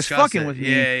you would just discuss fucking it. with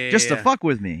me, just to yeah. fuck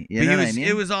with me. You But know he what was, I mean?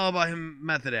 it was all about him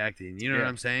method acting. You know what Yeah.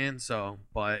 I'm saying? So,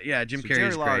 but yeah, Jim So Carrey's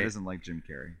Jerry Lawler great. doesn't like Jim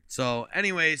Carrey. So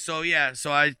anyway, so yeah,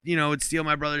 so I would steal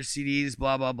my brother's CDs,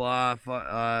 blah blah blah.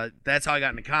 That's how I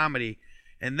got into comedy,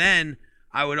 and then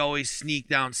I would always sneak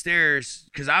downstairs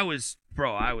because I was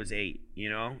 8.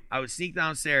 I would sneak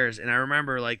downstairs, and I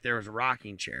remember like there was a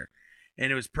rocking chair, and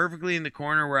it was perfectly in the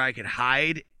corner where I could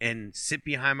hide and sit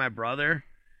behind my brother.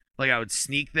 Like I would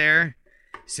sneak there,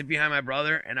 sit behind my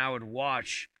brother, and I would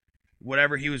watch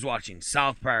whatever he was watching,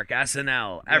 South Park,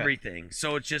 SNL, Yeah. everything.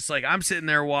 So it's just like I'm sitting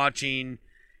there watching,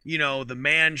 the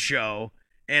Man Show,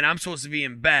 and I'm supposed to be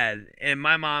in bed, and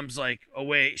my mom's like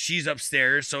away, she's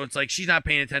upstairs, so it's like she's not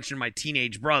paying attention to my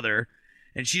teenage brother,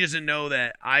 and she doesn't know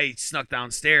that I snuck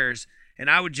downstairs, and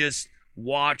I would just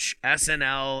watch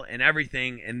SNL and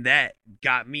everything, and that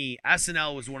got me.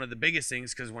 SNL was one of the biggest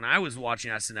things because when I was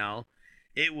watching SNL,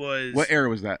 it was What era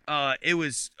was that? it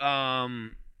was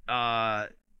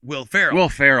Will Ferrell. Will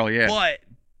Ferrell, yeah. But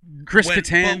Chris but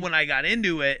Kattan. when I got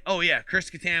into it, Chris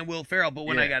Kattan, Will Ferrell. But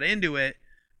when I Yeah. got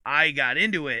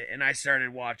into it, and I started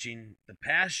watching the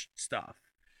past stuff,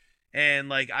 and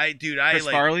like Chris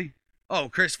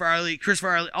Farley. Chris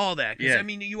Farley, all that. Because Yeah. I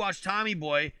mean, you watch Tommy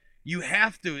Boy, you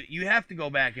have to go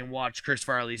back and watch Chris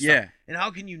Farley stuff. Yeah. And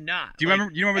how can you not? Do you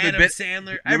remember? You remember the Adam bit?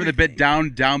 Sandler. Remember the bit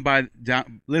everything.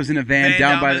 down lives in a van, Van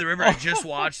down by the river. I just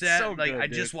watched that. So like good, I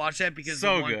dude. just watched that because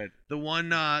So good. the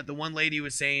one lady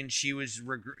was saying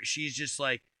she's just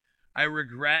like, I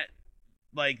regret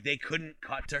like they couldn't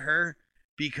cut to her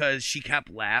because she kept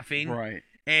laughing. Right.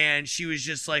 And she was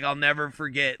just like, I'll never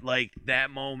forget like that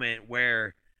moment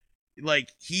where like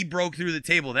he broke through the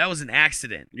table. That was an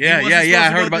accident. He Yeah, wasn't yeah, supposed yeah. I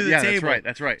to heard go about. through the Yeah, table.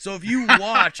 that's right. So if you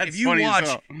watch, That's funny as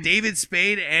hell. David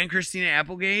Spade and Christina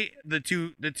Applegate, the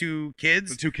two kids,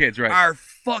 The two kids, right? are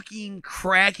fucking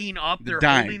cracking up. They're They're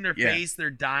dying, holding their yeah. face. They're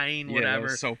dying. Yeah, Whatever.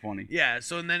 that was so funny. Yeah.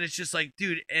 So and then it's just like,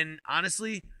 dude. And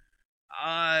honestly,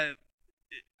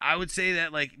 I would say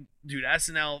that like, dude,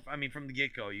 SNL. I mean, from the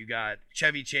get go, you got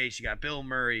Chevy Chase, you got Bill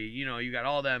Murray, you got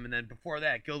all them, and then before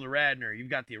that, Gilda Radner. You've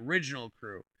got the original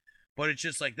crew. But it's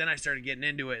just like then I started getting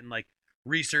into it and like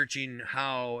researching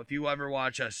how, if you ever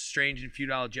watch A Strange and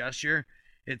Futile Gesture,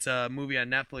 it's a movie on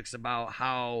Netflix about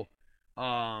how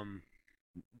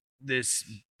this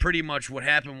pretty much what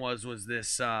happened was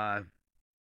this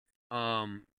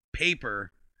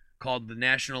paper called the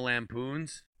National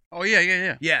Lampoons. Oh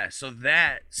yeah. Yeah, so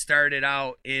that started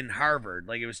out in Harvard.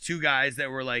 Like it was two guys that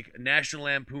were like National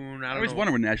Lampoon. I always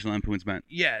wonder what National Lampoons meant.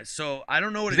 Yeah, so I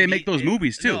don't know what 'Cause it they make those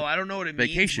movies, too. No, I don't know what it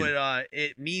Vacation. means, but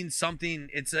it means something.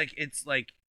 It's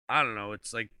like I don't know.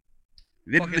 It's like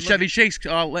The Fucking Chevy Chase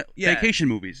Yeah. vacation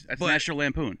movies. That's But- National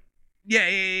Lampoon.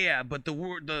 Yeah. But the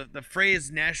word, the phrase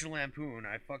National Lampoon,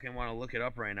 I fucking want to look it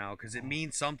up right now because it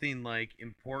means something like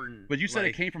important. But you said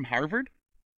like, it came from Harvard?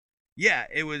 Yeah,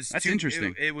 it was. That's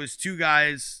interesting. It was two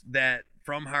guys that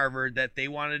from Harvard that they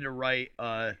wanted to write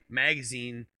a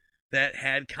magazine that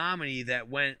had comedy that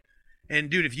went. And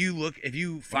dude, if you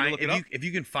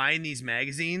can find these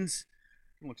magazines,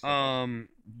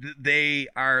 they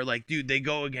are like, dude, they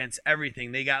go against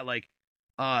everything. They got like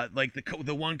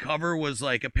the one cover was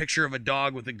like a picture of a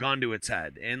dog with a gun to its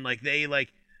head, and like they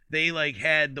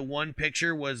had the one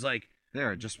picture was like.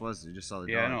 There, it just was. You just saw the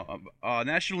dog. Yeah, I know.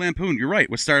 National Lampoon, you're right,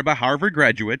 was started by Harvard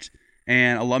graduates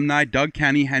and alumni Doug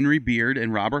Kenny, Henry Beard,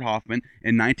 and Robert Hoffman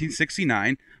in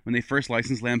 1969 when they first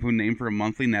licensed Lampoon name for a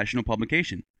monthly national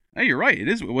publication. Hey, you're right.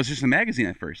 It was just a magazine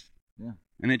at first. Yeah.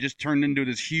 And it just turned into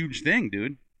this huge thing,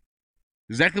 dude.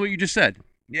 Exactly what you just said.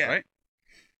 Yeah. Right?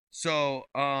 So,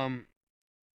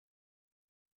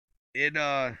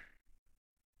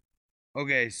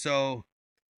 okay, so...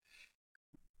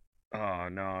 Oh,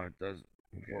 no, it doesn't.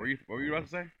 Okay. What were you about to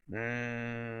say?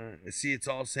 See, it's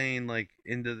all saying, like,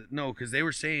 no, because they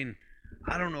were saying...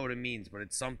 I don't know what it means, but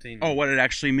it's something... Oh, what it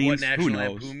actually means? What National Who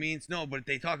knows? Lampoon means? No, but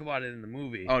they talk about it in the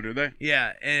movie. Oh, do they?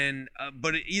 Yeah, and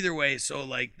but either way, so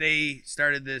like they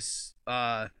started this.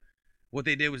 What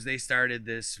they did was they started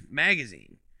this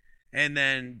magazine, and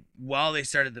then while they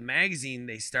started the magazine,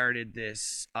 they started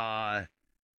this comedy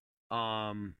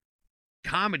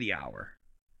hour.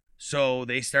 So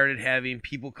they started having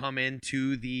people come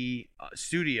into the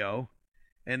studio,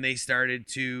 and they started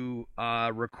to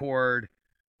record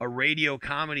a radio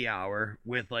comedy hour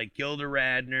with like Gilda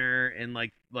Radner and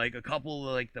like a couple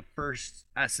of like the first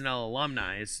SNL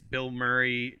alumni, Bill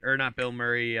Murray or not Bill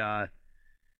Murray, Jim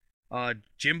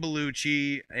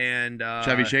Belushi and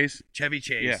Chevy Chase.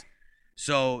 Yeah.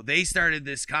 So they started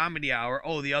this comedy hour.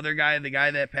 Oh, the other guy, the guy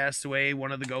that passed away,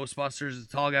 one of the Ghostbusters, the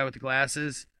tall guy with the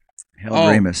glasses. Harold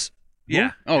Ramis.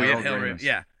 Yeah. Oh, yeah. Harold Ramis.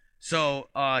 Yeah. So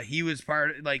he was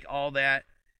part of like all that.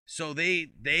 So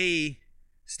they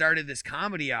started this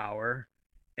comedy hour,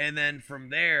 and then from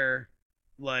there,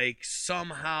 like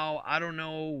somehow, I don't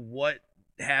know what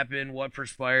happened, what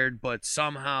perspired, but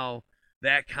somehow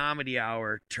that comedy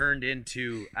hour turned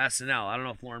into SNL. I don't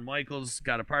know if Lorne Michaels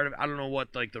got a part of it. I don't know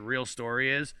what like the real story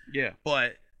is. Yeah.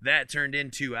 But that turned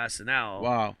into SNL.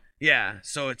 Wow. Yeah.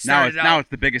 So it Now started it's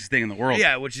the biggest thing in the world.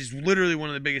 Yeah, which is literally one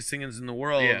of the biggest things in the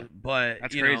world. Yeah. But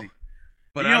That's you crazy. know,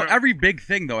 but you know, every big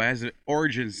thing though has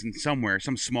origins in somewhere,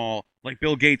 some small. Like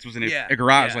Bill Gates was in a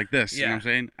garage like this. You know what I'm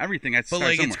saying? Everything has. But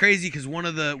like somewhere. It's crazy because one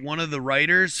of the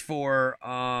writers for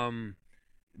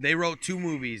they wrote two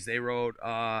movies. They wrote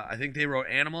I think they wrote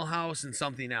Animal House and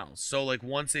something else. So like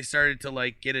once they started to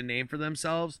like get a name for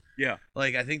themselves,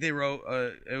 like I think they wrote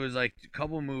it was like a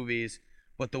couple movies.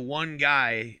 But the one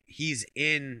guy, he's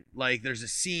in like there's a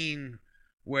scene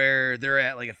where they're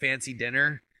at like a fancy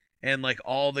dinner. And like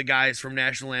all the guys from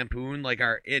National Lampoon like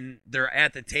they're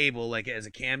at the table like as a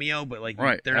cameo, but like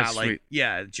they're not like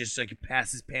sweet. Just like it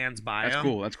passes pans by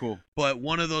them. That's cool. But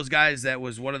one of those guys that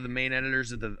was one of the main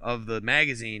editors of the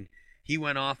magazine, he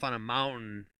went off on a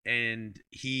mountain and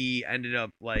he ended up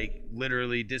like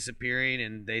literally disappearing,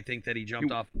 and they think that he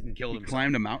jumped off and killed himself.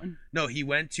 Climbed a mountain? No, he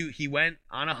went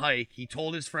on a hike. He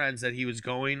told his friends that he was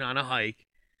going on a hike.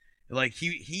 Like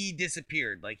he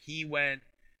disappeared. Like he went.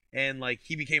 And like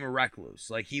he became a recluse,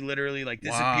 like he literally like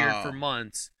disappeared for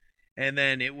months, and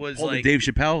then it was like Dave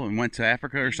Chappelle and went to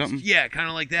Africa or something. Yeah, kind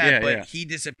of like that. But he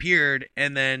disappeared,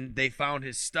 and then they found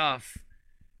his stuff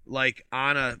like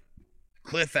on a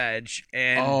cliff edge,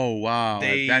 and oh wow, I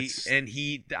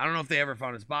don't know if they ever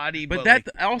found his body, but that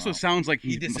like, also sounds like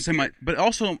he disappeared. But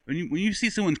also when you see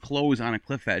someone's clothes on a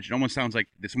cliff edge, it almost sounds like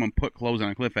someone put clothes on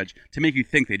a cliff edge to make you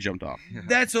think they jumped off.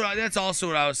 That's also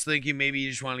what I was thinking. Maybe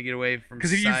you just want to get away from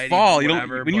because if society, you fall, you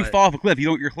fall off a cliff,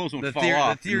 your clothes won't fall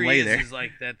off. The theory is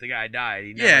like that the guy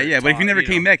died. But if he never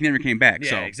came back, he never came back. Yeah,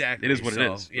 so exactly. It is what it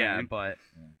is. Yeah, but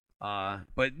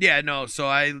yeah, no. So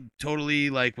I totally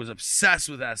like was obsessed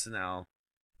with SNL.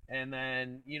 And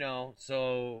then,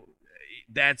 so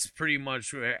that's pretty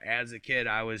much where, as a kid,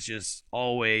 I was just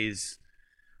always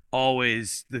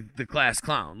the class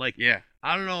clown. Like,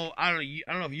 I don't know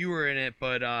if you were in it,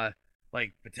 but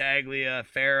like Battaglia,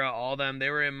 Farrah, all them, they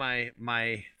were in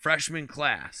my freshman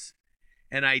class,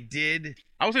 and I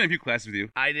was in a few classes with you.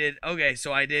 I did. Okay,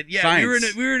 so I did. Yeah,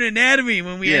 science. we were in anatomy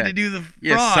when we had to do the frogs.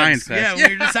 Yeah, science class. Yeah,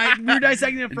 we were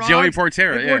dissecting the frogs. Joey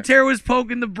Portera. And Portera was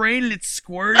poking the brain and it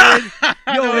squirted.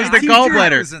 Yo, it was the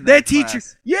gallbladder. That teacher.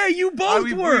 Yeah, you both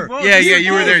were.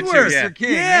 You were there too. Mr.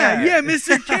 King. Yeah,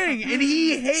 Mr. King, and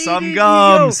he hated some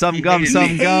gum.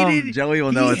 Joey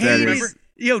will know what that is.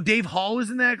 Dave Hall was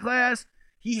in that class.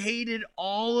 he hated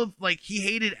he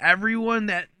hated everyone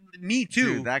that. Me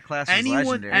too. Dude, that class was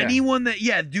legendary. Anyone that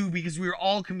dude, because we were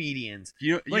all comedians.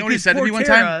 You know what he said to me one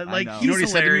time? Like, you know what he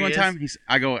said to me one time?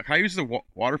 I go, can I use the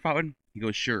water fountain? He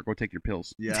goes, sure, go take your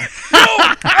pills. Yeah. Yo,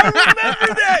 I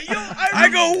remember that. Yo, I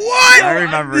go, what? I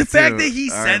remember the too. fact that he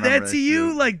said that to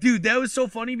you, too. like, dude, that was so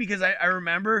funny because I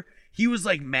remember he was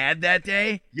like mad that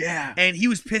day. Yeah. And he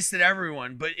was pissed at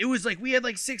everyone, but it was like we had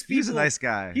like 6 people. He was a nice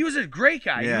guy. He was a great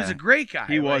guy. Yeah. He was a great guy.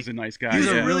 He like, was a nice guy. He was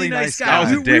yeah. a really nice guy. guy. I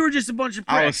was a We dick. were just a bunch of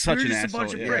pricks. I was such we were an just asshole, a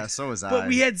bunch of yeah. pricks. Yeah, so was I. But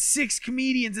we had 6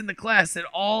 comedians in the class that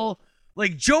all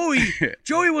like Joey.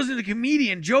 Joey wasn't a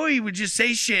comedian. Joey would just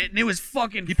say shit, and it was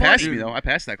fucking. He funny. passed me though. I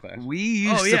passed that class. We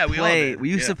used to we all play. did. We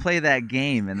used to play that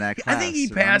game in that class. I think he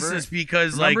passed remember? us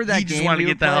because Remember like that he just game wanted we to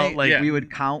would get the hell. play? Like Yeah. We would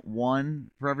count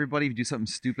 1 for everybody. If you do something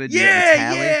stupid, Yeah, you had a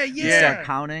tally. yeah, You yeah. start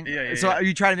counting. Yeah, so yeah.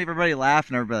 you try to make everybody laugh,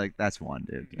 and everybody like, "That's 1,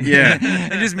 dude." Yeah.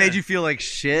 It just made you feel like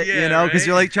shit, Yeah, you know, because right?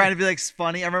 you're like trying to be like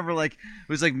funny. I remember like it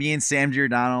was like me and Sam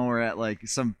Giordano were at like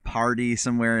some party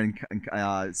somewhere in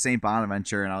St.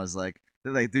 Bonaventure, and I was like.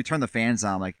 They turn the fans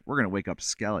on. I'm like, we're gonna wake up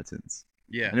skeletons.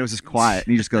 Yeah. And it was just quiet.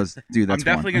 And he just goes, dude, that's I'm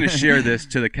definitely one. going to share this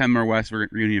to the Kenmore West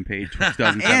reunion page.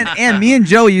 2007. and me and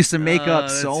Joe used to make up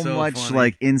that's so so much funny.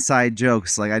 like inside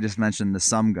jokes. Like I just mentioned the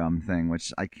some gum thing,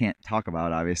 which I can't talk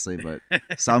about obviously, but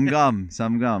some gum.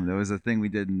 There was a thing we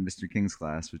did in Mr. King's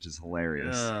class, which is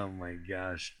hilarious. oh my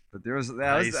gosh. But there was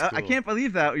High I school. canat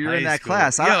believe that you're in High that school.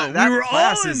 class. Yo, That we were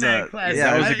class all in is that class.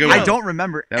 Yeah, That was a good I one. don't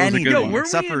remember That was a any good of one. them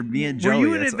except for me and Joey. Were you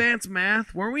in That's- advanced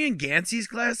math? Were we in Gansey's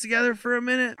class together for a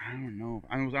minute? I don't know.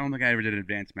 I don't think I ever did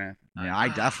advanced math. Yeah, I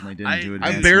definitely didn't do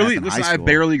advanced I barely math in high listen. I school.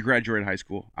 barely graduated high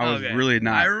school. I was Okay. really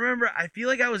not. I remember. I feel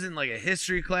like I was in like a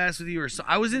history class with you, or so.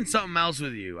 I was in something else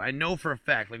with you. I know for a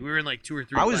fact. Like we were in like 2 or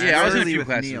 3. I was Yeah, I was in a rarely few with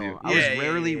classes with Neil. you. I was Yeah, yeah,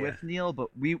 rarely yeah. with Neil, but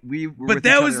we were But with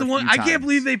that each was other the a one. few I can't times.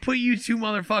 believe they put you 2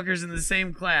 motherfuckers in the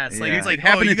same class. Like Yeah. it's like It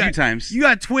happened you a few got, times. You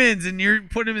got twins, and you're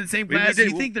putting them in the same We class.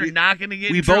 did- you think they're we- not gonna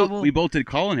get we in both trouble? we both did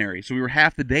culinary, so we were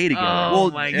half the day together. Oh,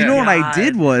 Well, my you know what I God.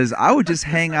 did was I would just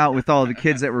hang out with all the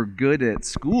kids that were good at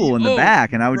school in the Oh,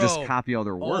 back, and I would just bro. copy all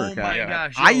their work. Oh my Yeah.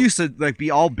 gosh! I yo. used to like be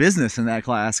all business in that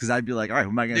class because I'd be like, all right,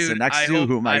 who am I going to sit Dude, next to? hope-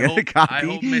 Who am I going to hope- copy? I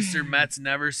hope Mr. Metz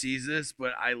never sees this,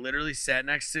 but I literally sat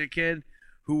next to a kid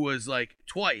who was like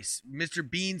twice Mr.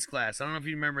 Bean's class. I don't know if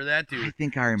you remember that dude. I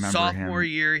think I remember Sophomore him.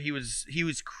 year, he was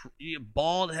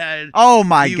bald head. Oh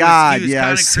my He was- God! he was Yeah,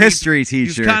 kinda his creepy. history He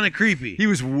teacher. was kind of creepy. He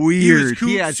was weird. cool-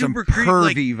 he had some super creep-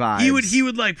 like, pervy vibes. He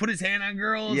would like put his hand on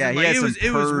girls. Yeah, and, he like, had it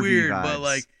some was pervy weird, vibes. but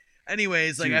like.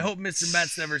 Anyways, like Dude. I hope Mr.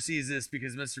 Metz never sees this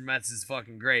because Mr. Metz is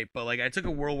fucking great. But like I took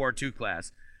a World War II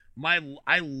class.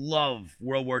 I love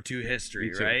World War II history,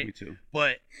 Me too, right? Me too.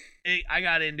 But I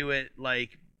got into it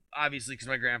like obviously because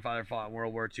my grandfather fought in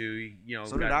World War II. You know,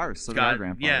 So did ours. So did our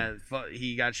grandfather. Yeah,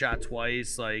 he got shot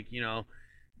twice. Like you know,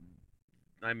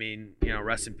 I mean, you know,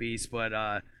 rest in peace. But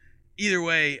either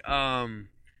way,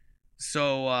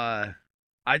 so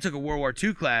I took a World War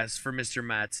II class for Mr.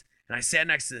 Metz, and I sat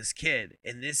next to this kid,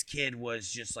 and this kid was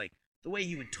just like the way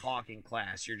he would talk in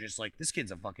class. You're just like, this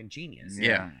kid's a fucking genius.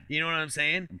 Yeah. You know what I'm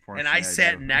saying? And Unfortunately, I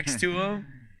sat do. next to him,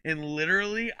 and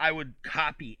literally, I would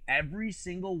copy every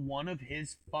single one of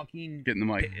his fucking. Get in the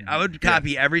mic. I would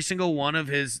copy every single one of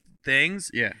his things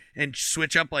Yeah. and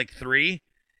switch up like 3.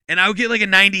 And I would get like a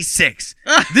 96.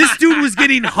 This dude was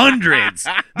getting hundreds.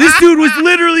 This dude was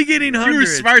literally getting You were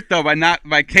hundreds. smart though by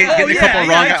getting Oh, a couple wrong.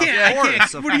 I outs. can't. Of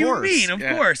course, of What do you course. mean? Of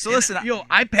Yeah. course. So listen, yo,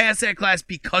 I passed that class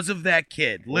because of that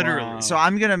kid. Literally. Wow. So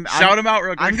I'm gonna Shout him out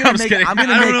real quick. I'm gonna just make. kidding. I'm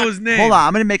gonna I don't make, know his name. Hold on,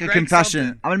 I'm gonna make a Greg confession.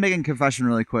 something. I'm gonna make a confession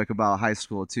really quick about high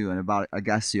school too, and about a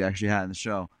guest you actually had in the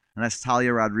show, and that's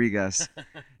Talia Rodriguez.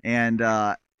 And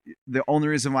the only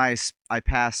reason why I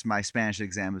passed my Spanish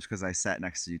exam was because I sat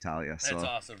next to you, Talia. So That's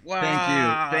awesome.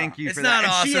 thank you It's for not that.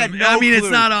 And awesome. she had no I mean, it's clue.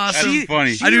 not awesome. That's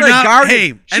funny. She I do like not- guarded. hey,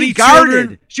 she any guarded.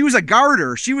 children- She was a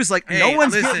garter. She was like, Hey, no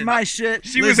one's listen. getting my shit.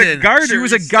 She was a Listen, garter. She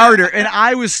was a garter, and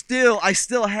I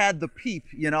still had the peep.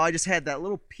 You know, I just had that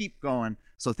little peep going.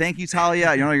 So thank you,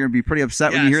 Talia. You know you're gonna be pretty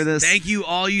upset when you Yes, hear this. Thank you,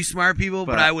 all you smart people.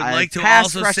 But But I would I like to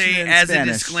passed also freshman say, in as a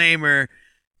Spanish. disclaimer,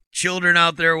 children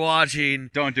out there watching,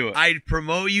 Don't do it. I'd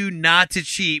promote you not to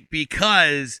cheat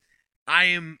because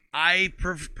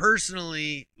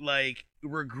personally like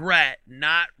regret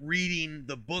not reading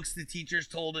the books the teachers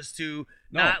told us to,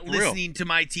 No, not for real. listening to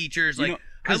my teachers. You Like know,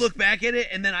 I 'cause look back at it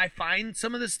and then I find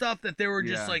some of the stuff that they were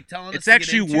just Yeah. like telling us. It's to get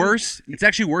actually into. worse. It's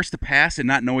actually worse to pass and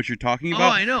not know what you're talking Oh,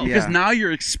 about. I know. Because Yeah. now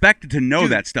you're expected to know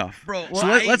Dude, that stuff. bro. So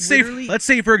I let's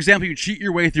say for example you cheat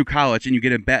your way through college and you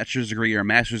get a bachelor's degree or a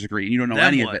master's degree and you don't know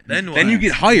Then any what? of it. Then what? you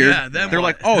get hired. Yeah, then They're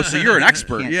what? like, oh, so you're an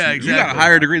expert. Can't Yeah, cheat. You got a exactly.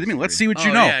 higher degree than me. Let's see what you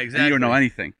Oh, know. yeah, And you don't know exactly.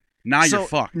 anything. Now So you're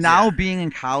fucked. now Yeah. being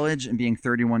in college and being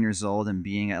 31 years old and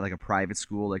being at like a private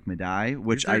school like Madai,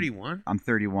 which You're 31. I'm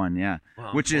 31, yeah.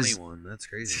 Wow, which I'm is 21. That's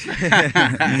crazy.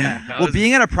 well,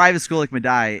 being at a private school like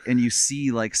Madai and you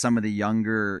see like some of the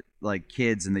younger like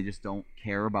kids and they just don't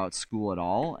care about school at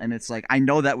all, and it's like I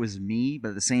know that was me, but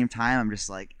at the same time I'm just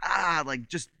like like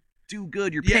just do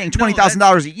good. You're Yeah, paying no,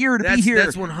 $20,000 a year to be here.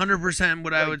 That's 100%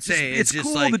 what I would say. It's just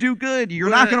cool like, to do good. You're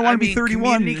not going to want to be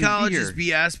 31. Community and college be is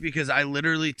here. BS because I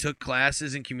literally took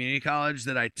classes in community college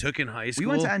that I took in high school. We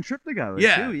went to N Trip together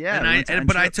yeah, too. Yeah, and we went to N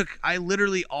but I Trip.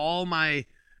 literally all my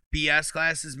BS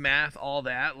classes, math, all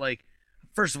that. Like,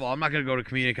 first of all, I'm not gonna go to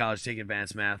community college to take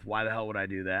advanced math. Why the hell would I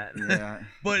do that? Yeah.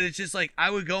 But it's just like I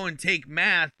would go and take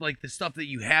math, like the stuff that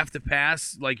you have to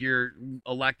pass, like your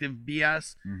elective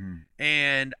BS,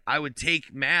 and I would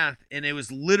take math, and it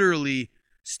was literally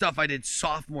stuff I did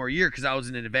sophomore year because I was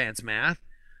in advanced math.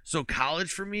 So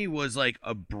college for me was like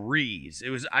a breeze.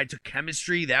 I took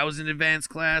chemistry, that was an advanced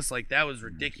class, like that was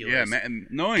ridiculous. Yeah, man.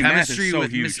 Knowing Chemistry math is so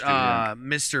with huge. too,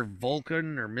 Mr.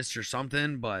 Vulcan or Mr.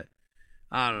 something, but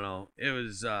I don't know. It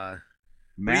was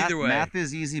Math, either way. math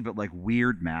is easy, but like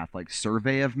weird math, like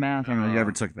survey of math. I don't know if you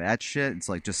ever took that shit. It's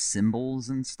like just symbols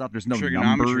and stuff. There's no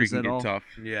Trigonometry numbers can at get all. tough.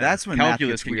 yeah. That's when Calculus math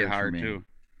gets can weird get hard for me. too.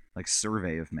 Like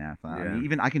survey of math. I Yeah. mean,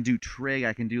 even I can do trig.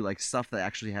 I can do like stuff that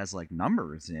actually has like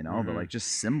numbers, you know, but like just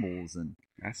symbols and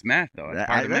That's math, though. That's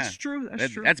part of that's math. true.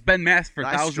 That's true. That's been math for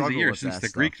I thousands of struggle years with since that the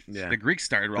stuff. Greeks. Yeah. The Greeks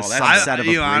started all The that. set of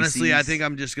honestly, I Abrasives. think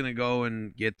I'm just gonna go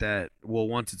and get that. Well,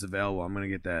 once it's available, I'm gonna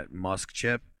get that Musk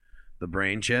chip, the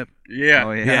brain chip. Yeah.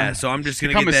 Oh, Yeah, so I'm just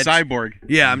gonna Become get a that. cyborg.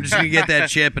 Yeah, I'm just gonna get that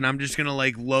chip, and I'm just gonna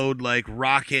like load like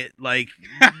rocket, like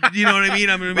you know what I mean.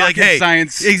 I'm gonna be like, Rocket hey,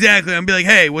 science. exactly. I'm gonna be like,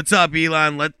 hey, what's up,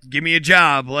 Elon? Give me a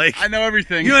job, like. I know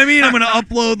everything. You know what I mean? I'm gonna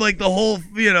upload like the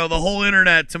whole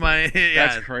internet to my. Yeah,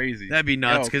 That's crazy. that'd be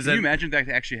nuts. Yo, Because can you imagine that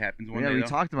actually happens one yeah, day? we though?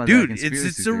 talked about dude, that. it's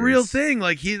conspiracy a real theories. thing.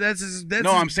 Like that's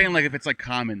No, I'm saying like if it's like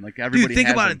common, like everybody. Dude, think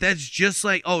has about them. it. That's just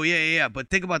like yeah. But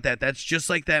think about that. That's just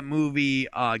like that movie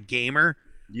Gamer,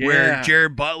 where Yeah.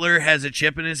 Jared Butler has a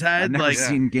chip in his head. I've never like,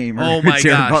 seen Gamer. oh my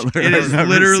Jared gosh, Butler. it I've is never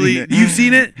literally. seen it. You've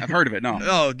seen it? I've heard of it. No.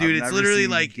 Oh, dude, I've it's never literally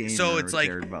seen like Gamer so. with It's like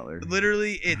Jared Butler.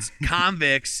 literally it's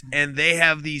convicts, and they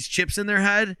have these chips in their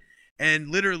head, and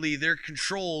literally they're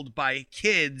controlled by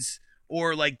kids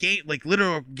or like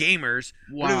literal gamers.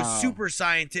 But it was Wow. super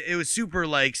scientific. It was super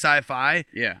like sci-fi.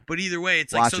 Yeah. But either way,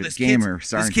 it's like Watch so it. this Gamer, kid's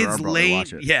starring this kid's Gerard Butler. laying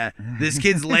Watch it. yeah this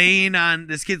kid's laying on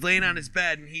his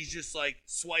bed, and he's just like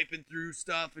swiping through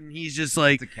stuff, and he's just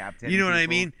like Decapitating you know what I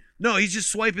people. mean. No, he's just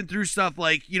swiping through stuff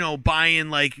like buying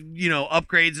like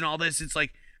upgrades and all this. It's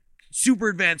like super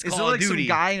advanced Is Call there of like Duty. some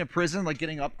guy in a prison like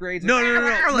getting upgrades? No, no, no,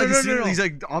 no, Like, no, no, no. He's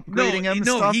like upgrading him. And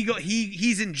No, stuff?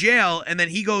 he's in jail, and then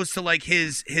he goes to like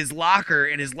his locker,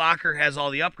 and his locker has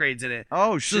all the upgrades in it.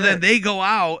 Oh shit! So then they go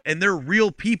out, and they're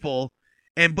real people,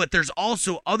 but there's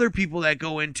also other people that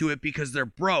go into it because they're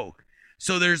broke.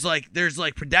 So there's like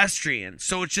pedestrians.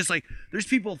 So it's just like there's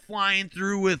people flying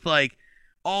through with like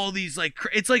all these like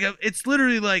it's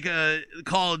literally like a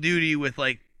Call of Duty with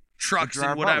like trucks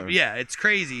Gerard and whatever. Butler. Yeah, it's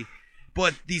crazy.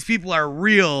 But these people are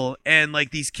real, and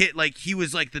like these like he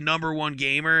was like the #1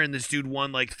 gamer, and this dude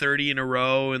won like 30 in a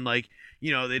row, and like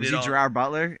they Was did he all. Gerard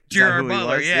Butler? Is that Gerard who he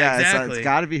Butler, was? yeah, it's- exactly. It's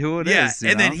got to be who it is. Yeah, you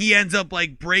and then know? he ends up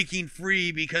like breaking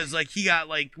free because like he got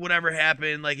like whatever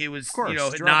happened, like it was Of course,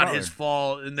 Gerard not Butler. his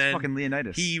fault, and then fucking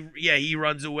Leonidas. he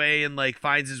runs away and like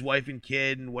finds his wife and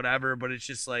kid and whatever. But it's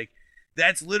just like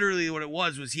that's literally what it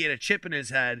was he had a chip in his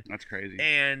head, That's crazy.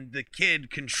 and the kid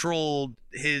controlled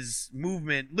his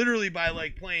movement literally by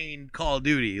like playing Call of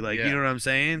Duty, like Yeah. you know what I'm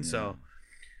saying? So,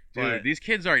 Dude, but- these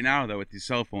kids right now though with these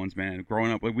cell phones, man,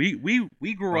 growing up, like we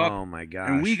grew up oh my gosh,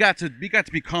 and we got to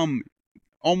become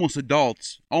almost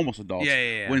adults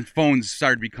yeah. when phones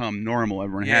started to become normal.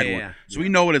 Everyone Yeah, had yeah, one, yeah. so we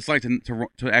know what it's like to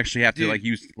actually have to Dude, like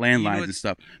use landlines and what's-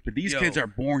 stuff. But these yo, kids are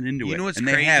born into you it, know what's and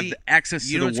they have crazy? access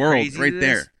You to know the what's world crazy right to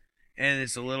there. this? And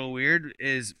it's a little weird,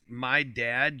 is my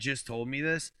dad just told me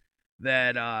this,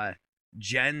 that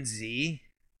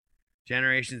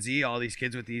Generation Z, all these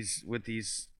kids with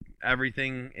these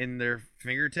everything in their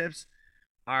fingertips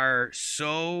are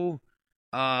so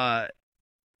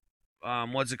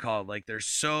what's it called? Like they're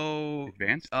so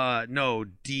Advanced,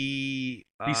 desensitized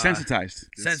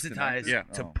desensitized. Yeah.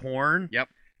 to Oh. porn. Yep.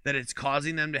 That it's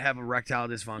causing them to have erectile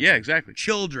dysfunction. Yeah, exactly.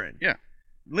 Children. Yeah.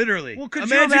 Literally. Well, could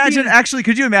Imagine you imagine? being- Actually,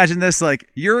 could you imagine this? Like,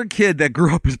 you're a kid that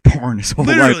grew up with porn his whole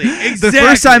Literally, life. exactly. The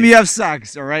first time you have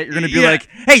sex, all right, you're gonna be Yeah. like,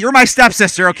 "Hey, you're my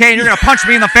stepsister, okay?" And you're gonna punch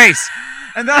me in the face.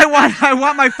 and then I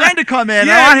want my friend to come in.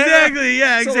 Yeah, exactly.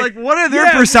 Yeah, exactly. So like, what are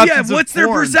their perceptions? Yeah, what's of their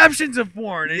porn? perceptions of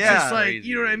porn? It's Yeah. just like,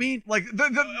 you know what I mean? Like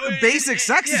the basic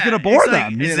sex is Yeah, gonna bore it's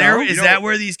like, them. Is you there know? is that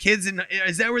where these kids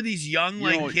is that where these young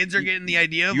kids are getting the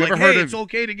idea of you like, ever hey, heard of- it's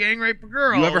okay to gang rape a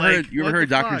girl? You ever Like, heard of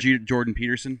Dr. Jordan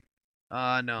Peterson?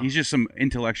 No. He's just some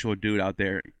intellectual dude out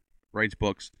there, writes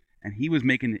books, and he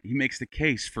makes the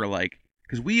case for like,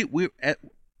 because we at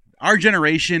our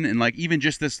generation and like even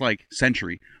just this like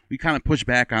century, we kind of push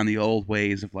back on the old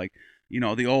ways of like,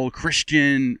 the old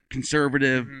Christian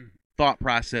conservative thought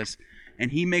process,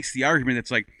 and he makes the argument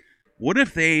that's like, what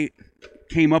if they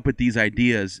came up with these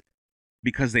ideas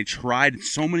because they tried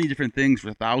so many different things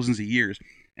for thousands of years,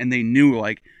 and they knew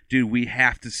like, dude, we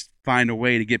have to find a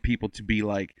way to get people to be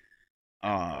like,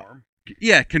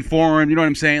 conform. You know what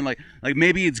I'm saying? Like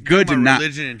maybe it's good to not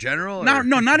religion in general. No,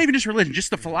 not even just religion, just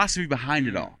the philosophy behind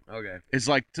it all. Okay. It's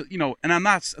like and I'm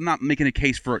not making a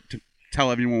case for it to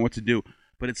tell everyone what to do,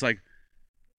 but it's like,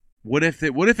 what if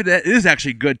it is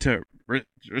actually good to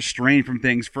restrain from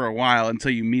things for a while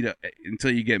until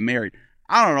you get married?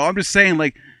 I don't know. I'm just saying,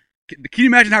 like, can you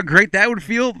imagine how great that would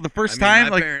feel the first time?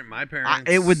 My parents.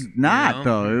 It would not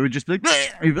though. It would just be like,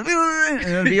 and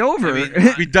it would be over.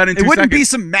 It'd be done in 2 It wouldn't seconds. be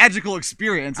some magical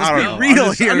experience. Let's I be don't know. real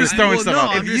I'm here. just throwing stuff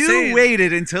out If there. you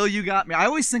waited until you got me, I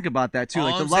always think about that too. All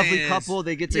Like the I'm lovely saying couple,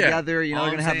 they get Yeah. together. They're All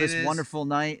gonna I'm have this saying is- wonderful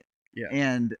night, Yeah.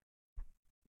 and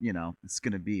it's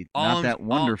gonna be not that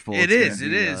wonderful. It It's is.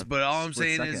 gonna It be is. a But all I'm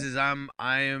split saying second. is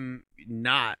I am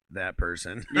not that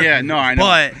person. Yeah, no, I know.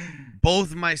 But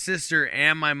both my sister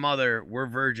and my mother were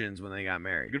virgins when they got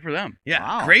married. Good for them. Yeah,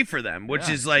 Wow. great for them. Which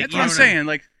Yeah. is like, That's you what I'm know what I mean? saying.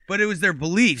 Like, But it was their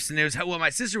beliefs, and it was what my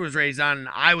sister was raised on, and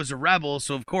I was a rebel,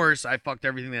 so of course I fucked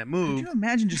everything that Could moved. you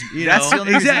imagine just You that's know, the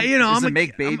only reason exactly, you know, is I'm to a- make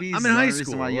I'm- babies? I'm Is in the high only reason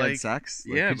school, why you like- had sex?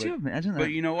 Yeah, could but- you imagine that?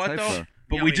 but you know what Type though? of-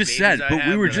 But You know we how just many said, babies I but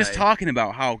we have were that just I- talking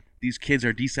about how these kids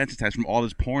are desensitized from all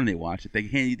this porn they watch. That they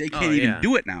can't Oh, even yeah.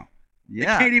 do it now.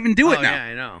 Yeah. They can't even do it Oh, now. yeah,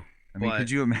 I know. I mean, But-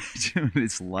 could you imagine what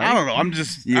it's like? I don't know. I'm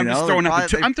just You know, throwing out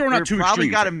probably- I'm throwing out two probably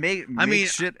extremes. got to make I mean,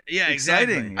 shit yeah, exciting.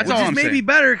 exactly. That's Which all is I'm maybe saying.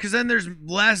 better because then there's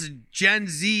less Gen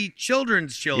Z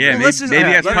children's children. Yeah, Well, maybe, let's just- maybe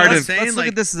alright, that's let's- part let's of. say- Let's look like,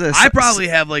 at this as I probably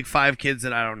have like 5 kids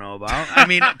that I don't know about. I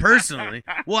mean, personally.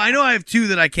 Well, I know I have 2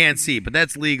 that I can't see, but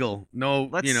that's legal. No,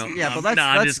 Let's, you know. yeah, but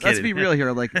let's let's be real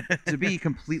here. Like, to be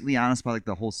completely honest about like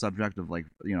the whole subject of like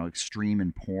extreme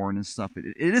and porn and stuff,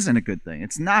 it isn't a good thing.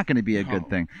 It's not going to be a good No.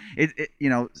 thing.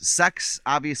 Sex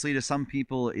obviously to some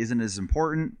people isn't as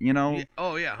important,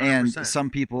 Oh yeah, 100%. and some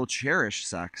people cherish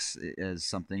sex as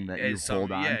something that you As some-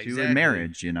 hold on yeah, to exactly. in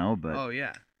marriage, but Oh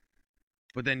yeah.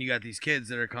 But then you got these kids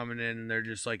that are coming in and they're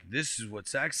just like, this is what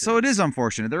sex is. so it is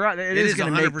unfortunate. It is is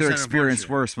going to make their 100% experience unfortunate.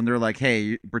 worse when they're like, "Hey,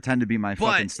 you pretend to be my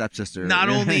But fucking stepsister." Not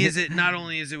only is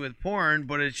it with porn,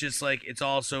 but it's just like it's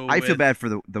also. I feel with- bad for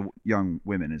the young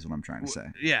women, is what I'm trying to say.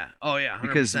 Yeah. Oh yeah. 100%.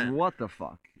 Because what the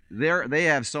fuck? They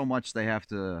have so much they have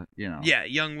to, Yeah,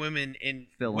 young women and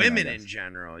Fill in, I women guess. in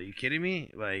general. Are you kidding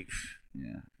me? Like,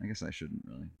 Yeah, I guess I shouldn't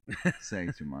really say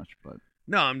too much, but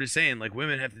no, I'm just saying, like,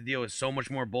 women have to deal with so much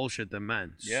more bullshit than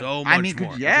men. Yeah. So much I mean,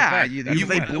 more. yeah, That's a fact. they That's a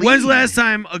fact. bleed. When's the last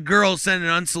time a girl sent an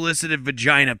unsolicited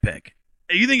vagina pic?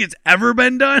 You think it's ever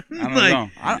been done? I don't like, know.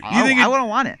 You think I it- wouldn't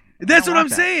want it. That's I what don't I'm want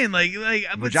that. saying.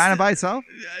 Like Vagina by itself,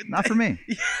 not for me.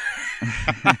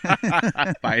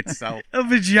 By itself. a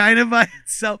vagina by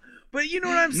itself. But you know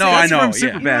what I'm saying? No, I know. From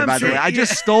yeah. Superbad, You know what by I'm the way. saying? I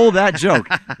just stole that joke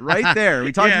right there.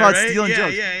 We talked Yeah, about right? stealing Yeah,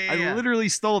 jokes. yeah, yeah. I literally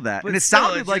stole that, But and it still,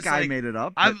 sounded it's like just I like- made it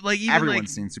up. I've but like even everyone's like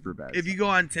seen Superbad. if you go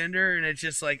on Tinder and it's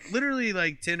just like literally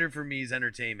like Tinder for me is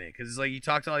entertainment because it's like you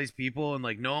talk to all these people and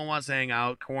like no one wants to hang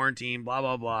out, quarantine, blah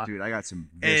blah blah. Dude, I got some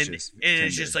and vicious. it's Tinder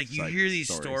just like you site hear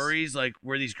these stories like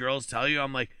where these girls tell you,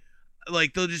 I'm like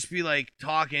they'll just be like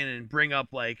talking and bring up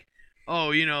like, oh,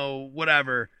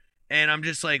 whatever. And I'm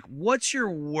just like, what's your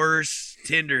worst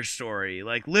Tinder story?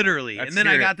 Like literally. Let's and then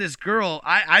I hear got this girl,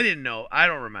 I didn't know, I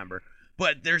don't remember.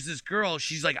 But there's this girl,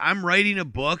 she's like, I'm writing a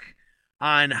book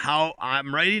on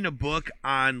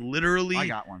literally I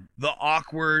got one. the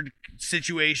awkward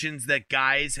situations that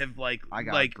guys have like I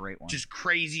got a like great one. just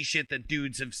crazy shit that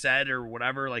dudes have said or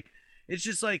whatever. Like it's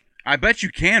just like I bet you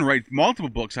can write multiple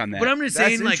books on that. but I'm just That's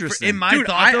saying, like, interesting. in my Dude,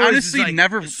 thought, I though, is honestly like,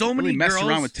 never so really many messed girls,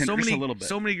 around with Tinder so just many, a little bit.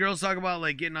 So many girls talk about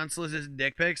like getting unsolicited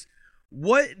dick pics.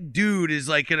 What dude is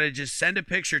like gonna just send a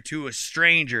picture to a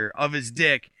stranger of his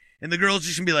dick, and the girl's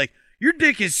just gonna be like, "Your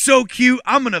dick is so cute,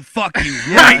 I'm gonna fuck you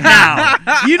right now."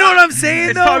 You know what I'm saying?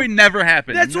 It's though? probably never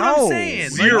happened. That's what I'm No, saying.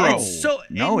 Like, zero. it's so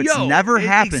No, and it's yo, never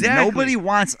happened. exactly. Nobody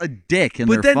wants a dick in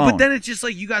But their then, phone. but then it's just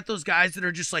like you got those guys that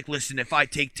are just like, listen, if I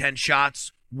take 10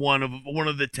 shots, one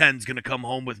of the 10's gonna come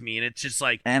home with me, and it's just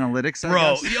like Analytics, bro.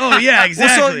 I guess. Oh yeah,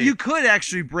 exactly. Well, so you could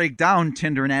actually break down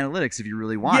Tinder and analytics if you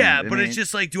really wanted. Yeah, I but mean, it's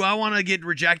just like, do I want to get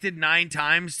rejected 9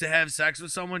 times to have sex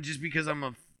with someone just because I'm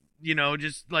a,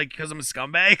 just like because I'm a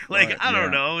scumbag? Like Right, I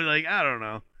don't yeah. know. Like I don't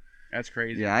know. That's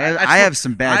crazy. Yeah, I have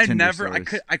some bad Tinder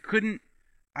stories. I couldn't.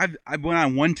 I went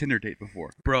on one Tinder date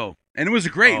before, Bro, and it was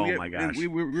great. Oh, my gosh.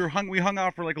 We hung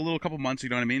out for like a couple months. You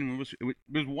know what I mean?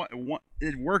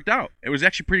 It worked out. It was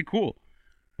actually pretty cool,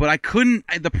 but I couldn't.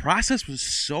 The process was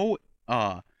so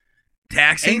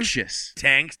taxing. anxious.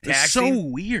 Taxing. It was so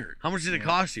weird. How much did it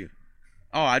cost you?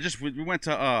 Oh, we went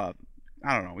to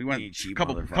I don't know. We went You cheap a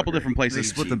couple motherfucker. different places. They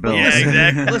split the bill. Yeah,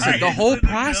 exactly. Listen, the whole Split the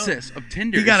bill. process of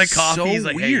Tinder He got a is coffee. so He's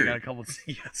like, weird. hey, you got a couple.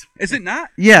 Yes. Is it not?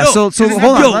 Yeah, No, so isn't hold that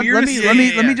on. the Let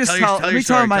weirdest- me just Tell tell your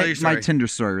story, my tell your story. Tinder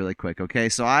story really quick, okay?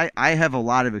 So I have a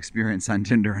lot of experience on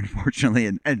Tinder, unfortunately,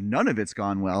 and none of it's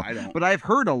gone well. I don't. But I've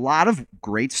heard a lot of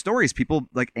great stories. People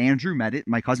like Andrew met it.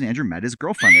 My cousin Andrew met his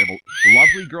girlfriend. They have a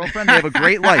lovely girlfriend. They have a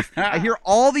great life. I hear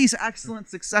all these excellent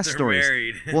success They're stories.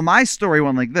 married. Well, my story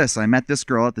went like this. I met this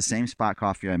girl at the same spot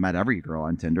coffee I met every girl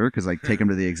on Tinder because I take them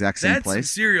to the exact same That's some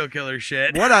place. serial killer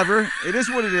shit. Whatever. It is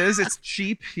what it is. It's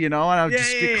cheap, and I'll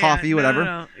just get coffee, No, whatever.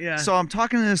 no, yeah. So I'm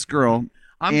talking to this girl.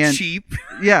 I'm and- cheap.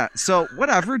 Yeah, so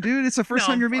whatever, dude. It's the first No,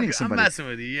 time you're meeting fuck it. somebody. I'm messing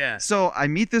with you. Yeah. So I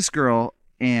meet this girl,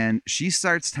 and she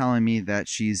starts telling me that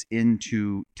she's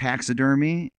into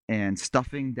taxidermy and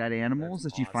stuffing dead animals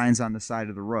That's that she awesome. finds on the side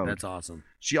of the road. That's awesome.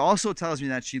 She also tells me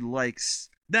that she likes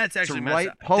That's actually to messed write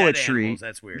up. Dead poetry. animals,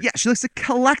 that's weird. Yeah, she likes to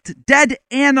collect dead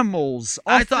animals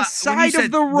I off thought the when you side of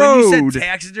said- the When road. you said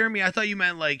taxidermy, I thought you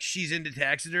meant like she's into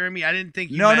taxidermy. I didn't think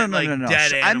you no, meant like no.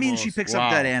 dead animals. I mean, she picks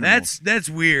up dead animals. That's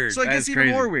weird. So it That gets is even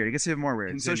crazy. more weird. It gets even more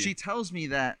weird. Continue. So she tells me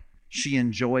that she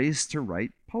enjoys to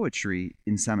write poetry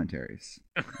in cemeteries.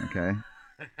 Okay.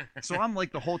 So I'm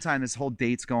like, the whole time this whole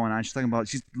date's going on,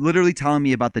 she's literally telling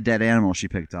me about the dead animal she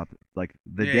picked up, like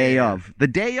the day of.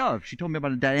 She told me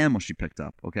about a dead animal she picked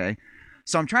up. Okay.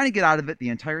 So I'm trying to get out of it the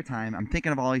entire time. I'm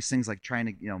thinking of all these things, like trying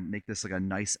to, make this like a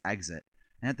nice exit.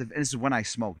 And this is when I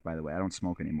smoked, by the way. I don't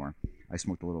smoke anymore. I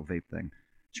smoked a little vape thing.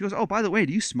 She goes, oh, by the way,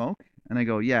 do you smoke? And I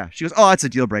go, yeah. She goes, oh, that's a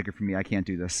deal breaker for me. I can't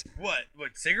do this. What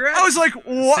cigarettes? I was like,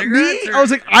 what? Cigarettes Me? or- I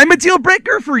was like, I'm a deal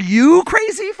breaker for you,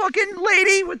 crazy fucking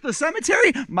lady with the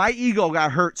cemetery? My ego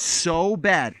got hurt so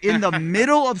bad. In the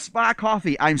middle of Spot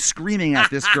Coffee, I'm screaming at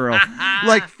this girl.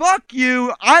 Like, fuck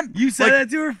you. You said like, that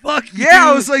to her? Fuck you.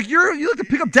 Yeah, I was like, you like to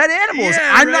pick up dead animals.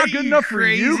 Yeah, I'm not right, good you enough for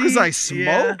you because I crazy.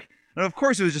 smoke. Yeah. And of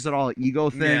course, it was just an all ego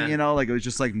thing, Yeah. like it was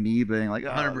just like me being like, oh,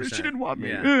 100%. she didn't want me.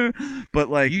 Yeah. But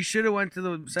like, You should have went to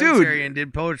the cemetery and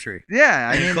did poetry.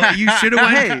 yeah, I mean, You should have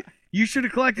went. Hey, You should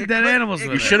have collected dead animals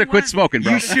with You it. should have quit smoking,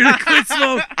 bro. You should have quit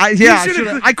smoking. I should've should've-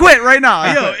 quit- I quit right now.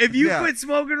 I Yo, quit. if you Yeah. quit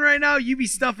smoking right now, you be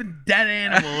stuffing dead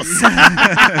animals.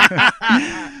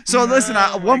 So listen,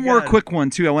 Oh, my one more God. quick one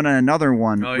too. I went on another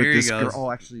one Oh, with here he this girl. goes.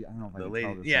 Oh, actually, I don't know if I The can lady-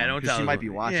 tell this. yeah, one, don't 'cause tell she the might be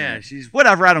lady. watching. Yeah, it. she's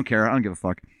Whatever. I don't care. I don't give a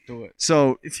fuck. Do it.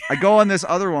 So I go on this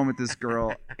other one with this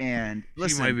girl, and she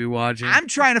listen, might be watching. I'm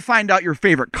trying to find out your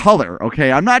favorite color.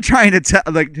 Okay, I'm not trying to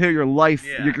tell your life,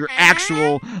 Yeah. your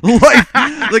actual life,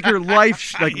 like your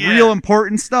life, like Yeah. real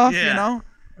important stuff. Yeah.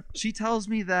 She tells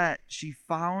me that she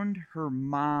found her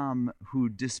mom who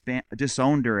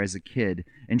disowned her as a kid,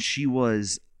 and she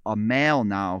was a male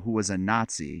now who was a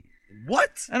Nazi.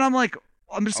 What? And I'm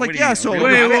just Oh, like, wait a yeah. minute, So real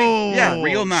Wait, Nazi? whoa, Yeah,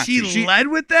 real Nazi. She led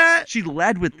with that? she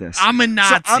led with this. I'm a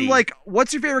Nazi. So I'm like,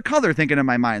 what's your favorite color? Thinking in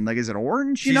my mind, like, is it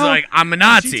orange? She's like, I'm a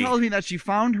Nazi. She tells me that she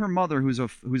found her mother, who's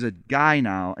a guy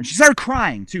now, and she started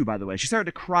crying too. By the way, she started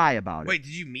to cry about it. Wait,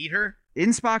 did you meet her?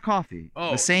 In Spot Coffee,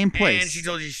 Oh, the same place. And she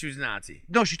told you she was Nazi.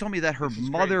 No, she told me that her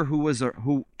mother,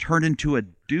 who turned into a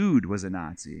dude, was a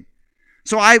Nazi.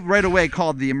 So I right away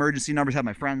called the emergency numbers, had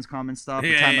my friends come and stuff,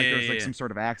 Yeah, pretend yeah, like there was yeah, like yeah. some sort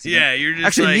of accident. Yeah, you're just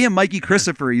Actually, like, me and Mikey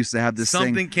Christopher used to have this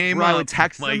something thing came where I up, would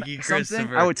text him Mikey something.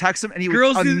 Christopher. I would text him, and he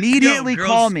Girls would do- immediately no,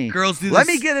 call girls- me. girls do Let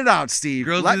this- me get it out, Steve.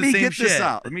 girls Let do the me same get this shit.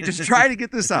 out. Let me just try to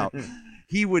get this out.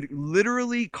 He would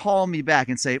literally call me back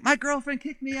and say, "My girlfriend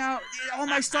kicked me out. All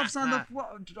my stuff's on the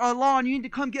lawn. You need to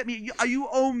come get me. You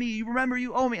owe me. You remember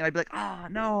you owe me." And I'd be like, "Oh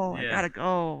no, I Yeah. gotta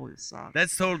go. It sucks."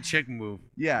 That's total chick move.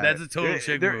 Yeah, That's a total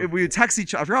chick move. We would text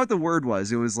each other. I forgot what the word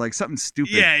was. It was like something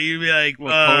stupid. Yeah, you'd be like,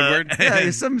 What, code word? Yeah,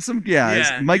 it's it's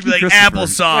Mikey you'd be like Christopher.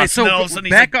 applesauce. Wait, so and all of a sudden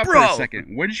he's back like, up bro. for a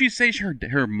second. What did she say?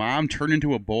 Her mom turned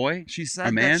into a boy? She A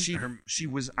said man? that she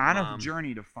was on a Mom.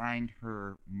 journey to find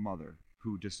her mother,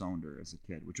 who disowned her as a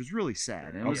kid, which was really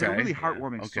sad. And it was a Okay. really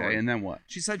heartwarming Okay, story. and then what?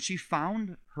 She said she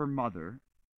found her mother,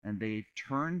 and they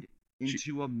turned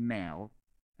into a male,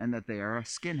 and that they are a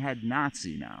skinhead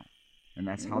Nazi now. and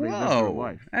that's how they live their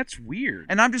life. That's weird.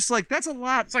 And I'm just like, that's a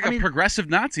lot. It's like a progressive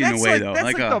Nazi in a that's way, like, though. That's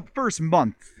like the first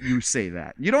month you say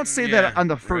that. You don't say that on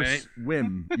the first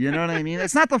whim. You know what I mean?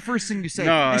 It's not the first thing you say.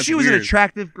 No, and she was weird. an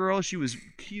attractive girl. She was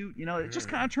cute. You know, it just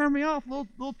kind of turned me off a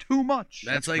little too much.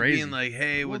 That's like crazy. being like,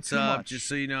 hey, what's too up? much. Just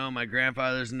so you know, my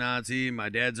grandfather's a Nazi, my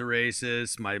dad's a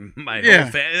racist, my Yeah.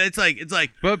 whole family. It's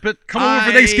like But come over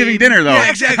for Thanksgiving dinner, though. Yeah,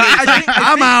 exactly. It's like,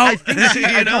 I'm out.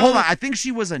 Hold on. I think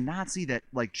she was a Nazi that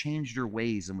like changed her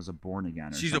ways and was a born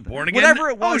again. Or She's something. a born again. Whatever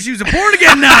it was. Oh, she was a born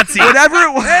again Nazi. Whatever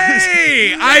it was.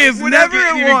 Hey, I have Whatever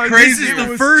never. it was, This crazier. is the It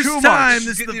was first too much. time. It's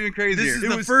This is getting the even crazier. This is It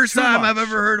the was first too time much. I've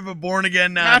ever heard of a born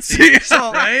again Nazi. Nazi.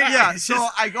 So Right? yeah, It's so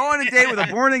just- I go on a date with a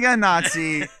born again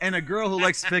Nazi and a girl who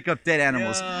likes to pick up dead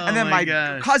animals. Oh, and then my my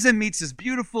gosh. cousin meets this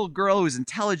beautiful girl who's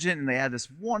intelligent, and they have this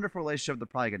wonderful relationship. They're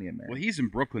probably gonna get married. Well, he's in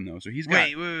Brooklyn, though, so he's got...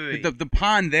 Wait. The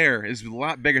pond there is a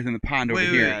lot bigger than the pond over Wait,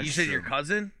 here. wait. You said your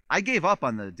cousin? I gave up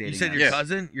on the dating. You said apps. your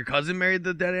cousin? Your cousin married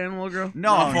the dead animal girl?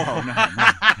 No.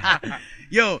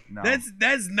 Yo, No.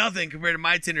 that's nothing compared to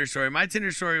my Tinder story. My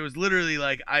Tinder story was literally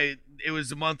like it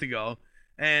was a month ago,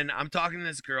 and I'm talking to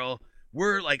this girl.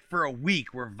 We're like for a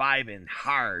week we're vibing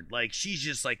hard. Like she's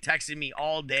just like texting me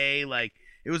all day. Like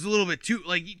it was a little bit too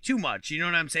much. You know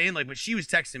what I'm saying? Like, but she was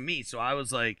texting me, so I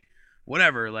was like,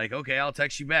 whatever. Like, okay, I'll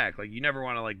text you back. Like you never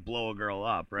want to like blow a girl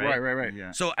up, right? Right.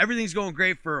 Yeah. So everything's going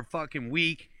great for a fucking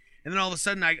week. And then all of a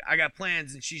sudden I got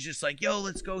plans and she's just like, yo,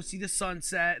 let's go see the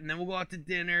sunset and then we'll go out to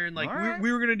dinner and like All right.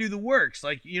 we were gonna do the works.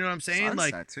 Like, you know what I'm saying?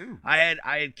 Sunset, Like too. I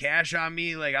had cash on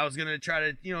me, like I was gonna try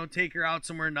to, you know, take her out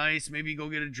somewhere nice, maybe go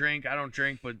get a drink. I don't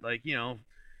drink, but like, you know,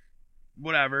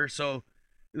 whatever. So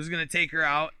it was gonna take her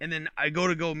out and then I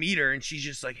go meet her and she's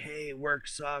just like, hey, work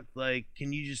sucked. Like,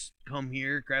 can you just come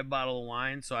here, grab a bottle of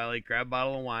wine? So I like grab a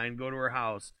bottle of wine, go to her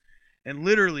house, and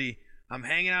literally I'm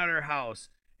hanging out at her house.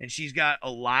 And she's got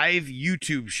a live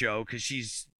YouTube show because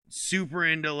she's super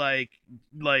into like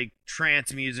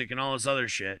trance music and all this other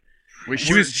shit. Wait,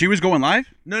 she was going live?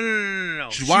 No.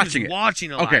 She's She watching was it.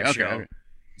 watching a live Okay. show.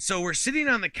 So we're sitting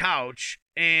on the couch,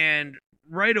 and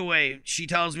right away she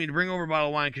tells me to bring over a bottle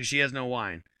of wine because she has no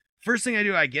wine. First thing I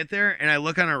do, I get there and I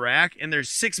look on a rack, and there's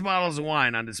 6 bottles of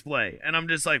wine on display, and I'm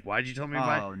just like, "Why'd you tell me to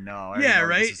buy?" Oh no. I already Yeah, know where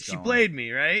right. this is She going. played me,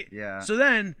 right? Yeah. So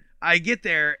then I get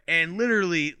there, and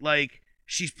literally like.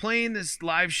 She's playing this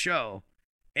live show,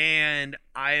 and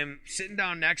I am sitting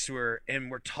down next to her, and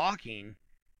we're talking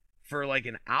for like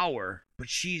an hour, but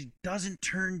she doesn't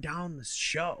turn down the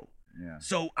show. Yeah.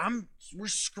 So we're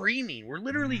screaming. We're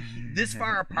literally this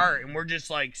far apart, and we're just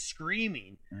like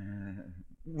screaming.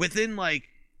 Within like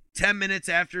 10 minutes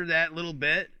after that little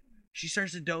bit, she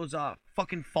starts to doze off,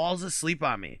 fucking falls asleep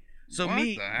on me. So What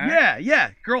me, the heck?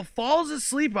 yeah, girl falls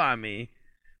asleep on me.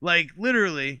 Like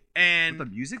literally, and With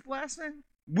the music blasting?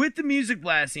 with the music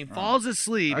blasting, falls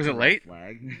asleep. Was it late?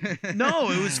 Flag.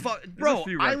 No, it was bro.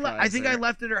 few I red flags think I there.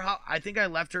 left at her house. I think I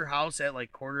left her house at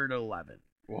like 11:45.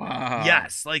 Wow.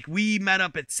 Yes, like we met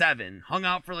up at 7, hung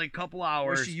out for like a couple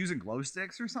hours. Was she using glow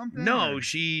sticks or something? No, or-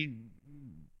 she.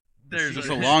 There's It's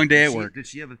a long day at work. Did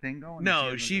she have a thing going? No,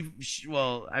 Did she have she.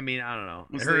 Well, I mean, I don't know.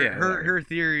 What's Her, the- yeah, her whatever. her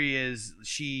theory is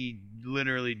she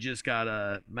literally just got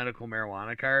a medical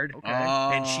marijuana card. Okay.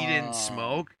 And she Oh. didn't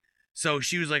smoke. So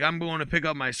she was like, I'm going to pick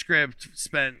up my script,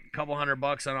 spent a couple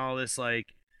 $100 on all this like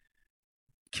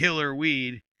killer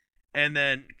weed, and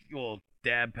then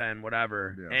dab pen,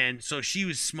 whatever. Yeah. And so she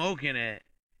was smoking it,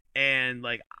 and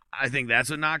like I think that's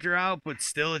what knocked her out, but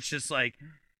still it's just like,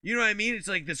 you know what I mean? It's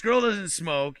like this girl doesn't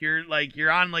smoke,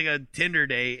 you're on like a Tinder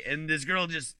date, and this girl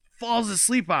just falls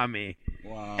asleep on me.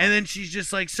 Wow. And then she's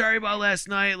just like, sorry about last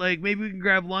night. Like, maybe we can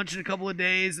grab lunch in a couple of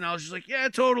days. And I was just like, yeah,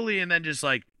 totally. And then just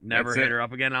like never That's hit it. her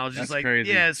up again. I was just That's like,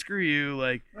 crazy. yeah, screw you.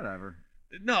 Like, Whatever.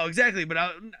 no, exactly. But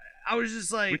I was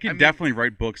just like, we could I mean, definitely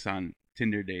write books on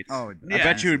Tinder dates. Oh, Yeah. I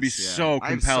bet you it would be Jesus, so I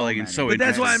have compelling and many. so but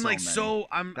that's why I'm So like, many. so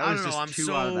I'm, That I was don't know. just I'm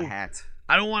two out of the so, hat.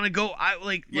 I don't want to go. I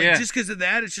like Yeah. just because of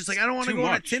that. It's just like, I don't want to Too go on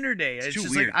a much. Tinder date. It's It's too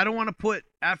just weird. like, I don't want to put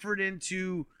effort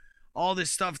into all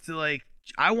this stuff to like,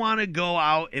 I want to go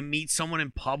out and meet someone in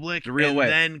public The real and way.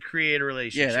 then create a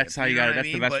relationship. Yeah, that's how you know got it. what I That's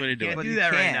the mean? best But way to you do can't it. But do you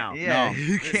that right can't. now. Yeah, No.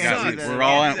 you It can't Yeah, sucks. do that. we're Yeah,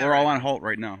 all do on that we're all right on halt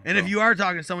right now. And so. if you are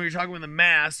talking to someone, you're talking with a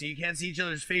mask, you can't see each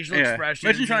other's facial yeah. expressions.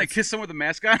 Imagine trying to It's- kiss someone with a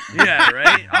mask on. Yeah,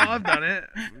 right. Oh, I've done it.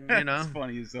 You know. It's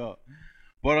funny as hell.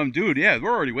 But dude, yeah,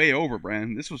 we're already way over,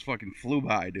 Brandon. This was fucking flew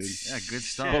by, dude. Yeah, good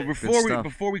stuff. But Good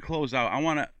before we close out, I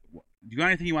wanna. You got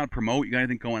anything you want to promote? You got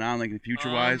anything going on, like in the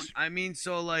future wise? I mean,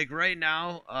 so like right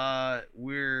now,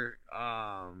 we're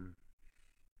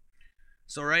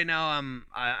so right now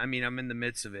I mean I'm in the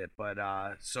midst of it, but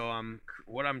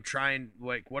what I'm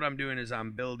doing is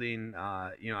I'm building.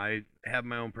 You know, I have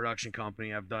my own production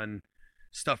company. I've done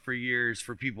stuff for years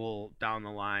for people down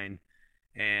the line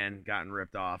and gotten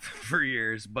ripped off for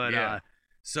years. But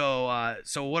so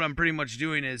what I'm pretty much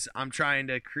doing is I'm trying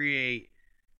to create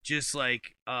just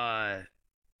like a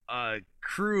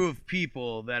crew of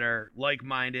people that are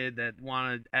like-minded, that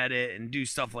want to edit and do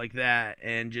stuff like that,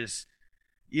 and just,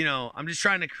 you know, I'm just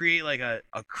trying to create like a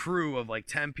crew of like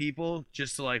 10 people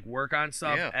just to like work on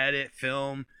stuff, edit,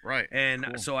 film. Right.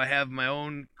 And so I have my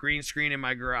own green screen in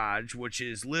my garage, which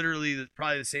is literally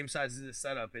probably the same size as this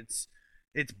setup. It's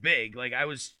big. Like I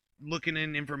was looking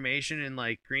in information, and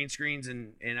like green screens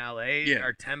in LA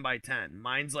are 10 by 10.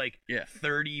 Mine's like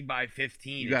 30 by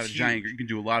 15. You got it's a giant. huge. You can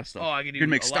do a lot of stuff. Oh, I can do. You can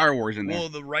make Star Wars in there. Well,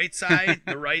 the right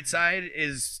side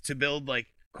is to build like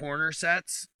corner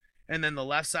sets, and then the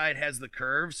left side has the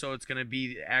curve, so it's gonna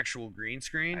be the actual green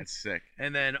screen. That's sick.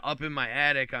 And then up in my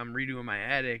attic, I'm redoing my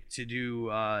attic to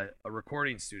do a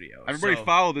recording studio. Everybody so,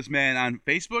 follow this man on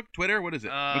Facebook, Twitter. What is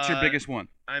it? What's your biggest one?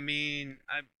 I mean,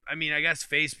 I guess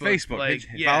Facebook. Facebook. Like,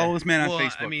 Follow this man on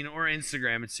Facebook. I mean, or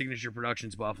Instagram. It's Signature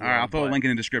Productions Buffalo. All right, I'll throw a link in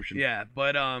the description. Yeah,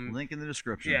 but link in the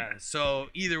description. Yeah. So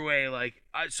either way, like,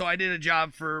 I did a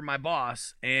job for my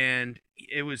boss, and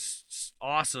it was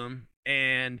awesome.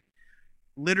 And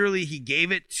literally, he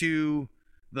gave it to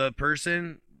the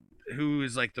person who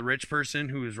is like the rich person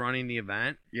who was running the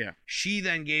event. Yeah. She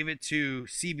then gave it to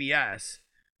CBS.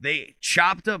 They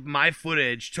chopped up my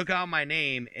footage, took out my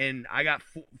name, and I got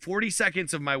 40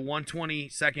 seconds of my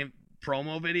 120-second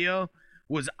promo video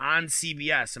was on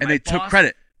CBS. And they took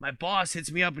credit. My boss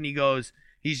hits me up and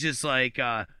he's just like,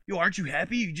 yo, aren't you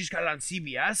happy? You just got it on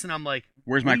CBS? And I'm like,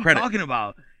 where's my my credit? What are you talking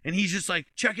about? And he's just like,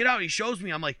 check it out. He shows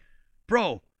me. I'm like,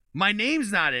 bro, my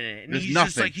name's not in it. And There's he's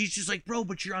nothing. just like, bro,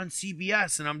 but you're on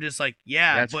CBS. And I'm just like,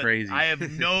 yeah, That's but crazy. I have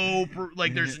no,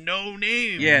 there's no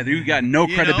name. Yeah, you got no You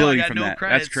know, credibility I got from no that.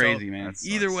 credit, That's crazy, so man.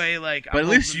 Either way, like, But at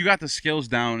least you got the skills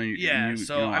down. And yeah. you,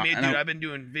 So you know, I mean, and dude, I've been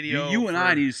doing video. You and for,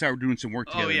 I need to start doing some work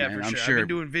together. Oh yeah, man. for I'm sure. sure. I've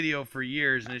been doing video for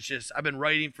years, and it's just I've been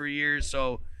writing for years.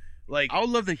 So, like, I would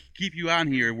love to keep you on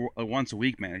here once a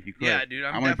week, man. If you could. Yeah, dude.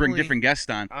 I want to bring definitely- different guests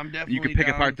on. I'm definitely. You could pick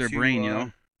down apart their to, brain, you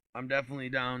know. I'm definitely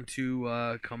down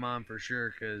to come on for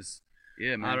sure, because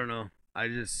Yeah, man. I don't know.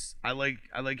 I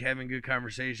like having good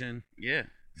conversation. Yeah.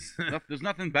 There's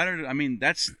nothing better. I mean,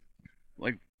 that's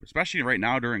like, especially right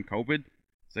now during COVID.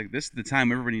 It's like this is the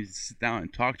time everybody needs to sit down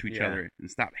and talk to each other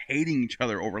and stop hating each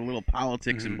other over little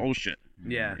politics and bullshit.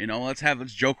 Yeah. You know, let's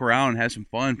joke around and have some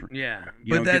fun. Yeah.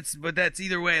 You But know, that's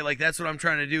either way. Like, that's what I'm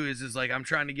trying to do is like I'm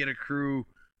trying to get a crew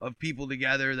of people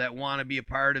together that want to be a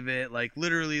part of it. Like,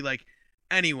 literally, like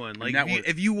anyone. Like,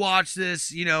 if you watch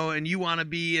this, you know, and you want to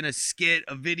be in a skit,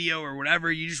 a video, or whatever,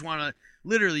 you just want to.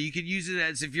 Literally, you could use it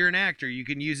as, if you're an actor, you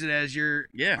can use it as your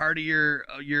part of your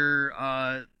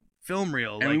film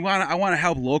reel. And like, I want to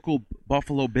help local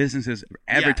Buffalo businesses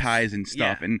advertise and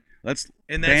stuff, and let's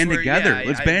band together.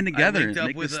 Let's band together and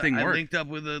make this thing work. I linked up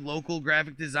with a local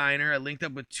graphic designer. I linked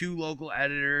up with 2 local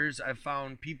editors. I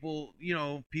found people, you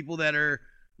know, people that are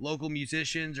local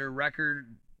musicians or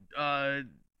record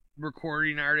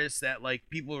recording artists that, like,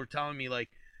 people were telling me, like,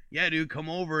 yeah, dude, come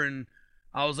over. And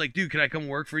I was like, dude, can I come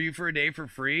work for you for a day for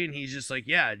free? And he's just like,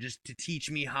 yeah, just to teach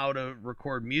me how to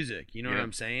record music. You know what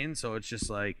I'm saying? So it's just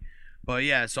like, but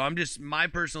yeah, so my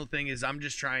personal thing is I'm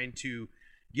just trying to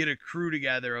get a crew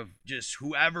together of just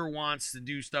whoever wants to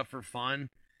do stuff for fun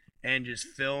and just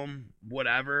film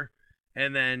whatever.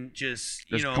 And then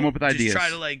just you know, come up with ideas. Try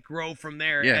to like grow from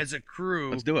there as a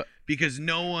crew. Let's do it. Because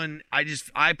no one,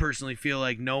 I personally feel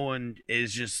like no one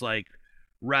is just like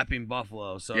repping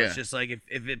Buffalo. So it's just like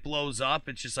if it blows up,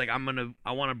 it's just like I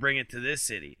want to bring it to this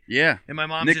city. Yeah. And my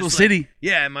mom's Nickel just City. Like,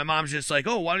 yeah, and my mom's just like,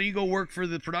 oh, why don't you go work for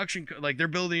the production? Like they're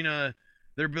building a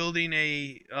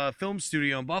film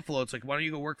studio in Buffalo. It's like, why don't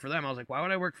you go work for them? I was like, why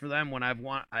would I work for them when I've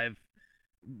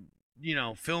you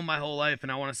know, filmed my whole life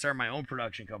and I want to start my own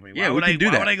production company? Yeah, we can do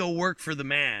that. Why would I go work for the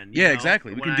man? Yeah,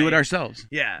 exactly. We can do it ourselves.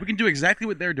 Yeah. We can do exactly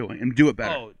what they're doing and do it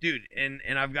better. Oh, dude, and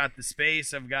I've got the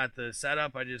space, I've got the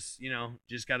setup. I just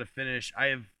got to finish. I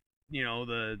have,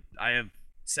 I have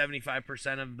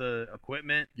 75% of the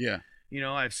equipment. Yeah. You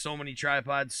know, I have so many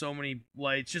tripods, so many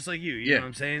lights, just like you. You know what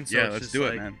I'm saying? So yeah, it's let's just do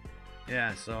like, it, man.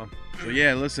 Yeah, so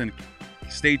yeah, listen,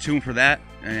 stay tuned for that.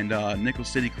 And Nickel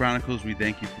City Chronicles, we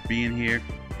thank you for being here.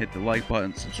 Hit the like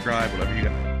button, subscribe, whatever you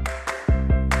got.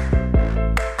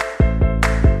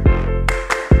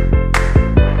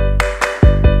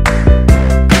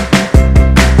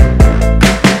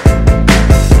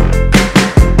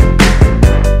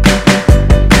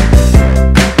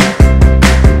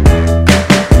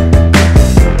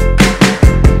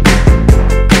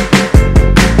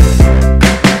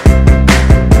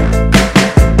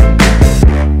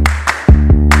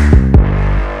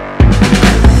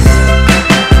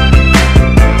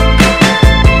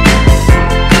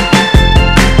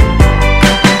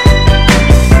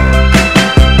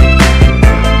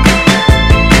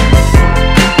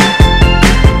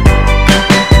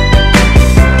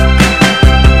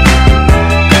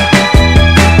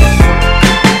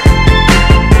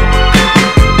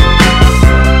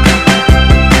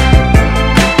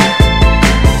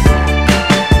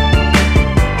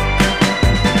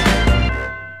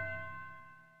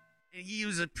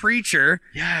 preacher.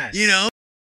 Yes. You know.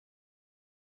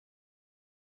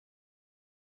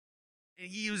 And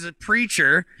he was a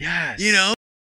preacher. Yes. You know.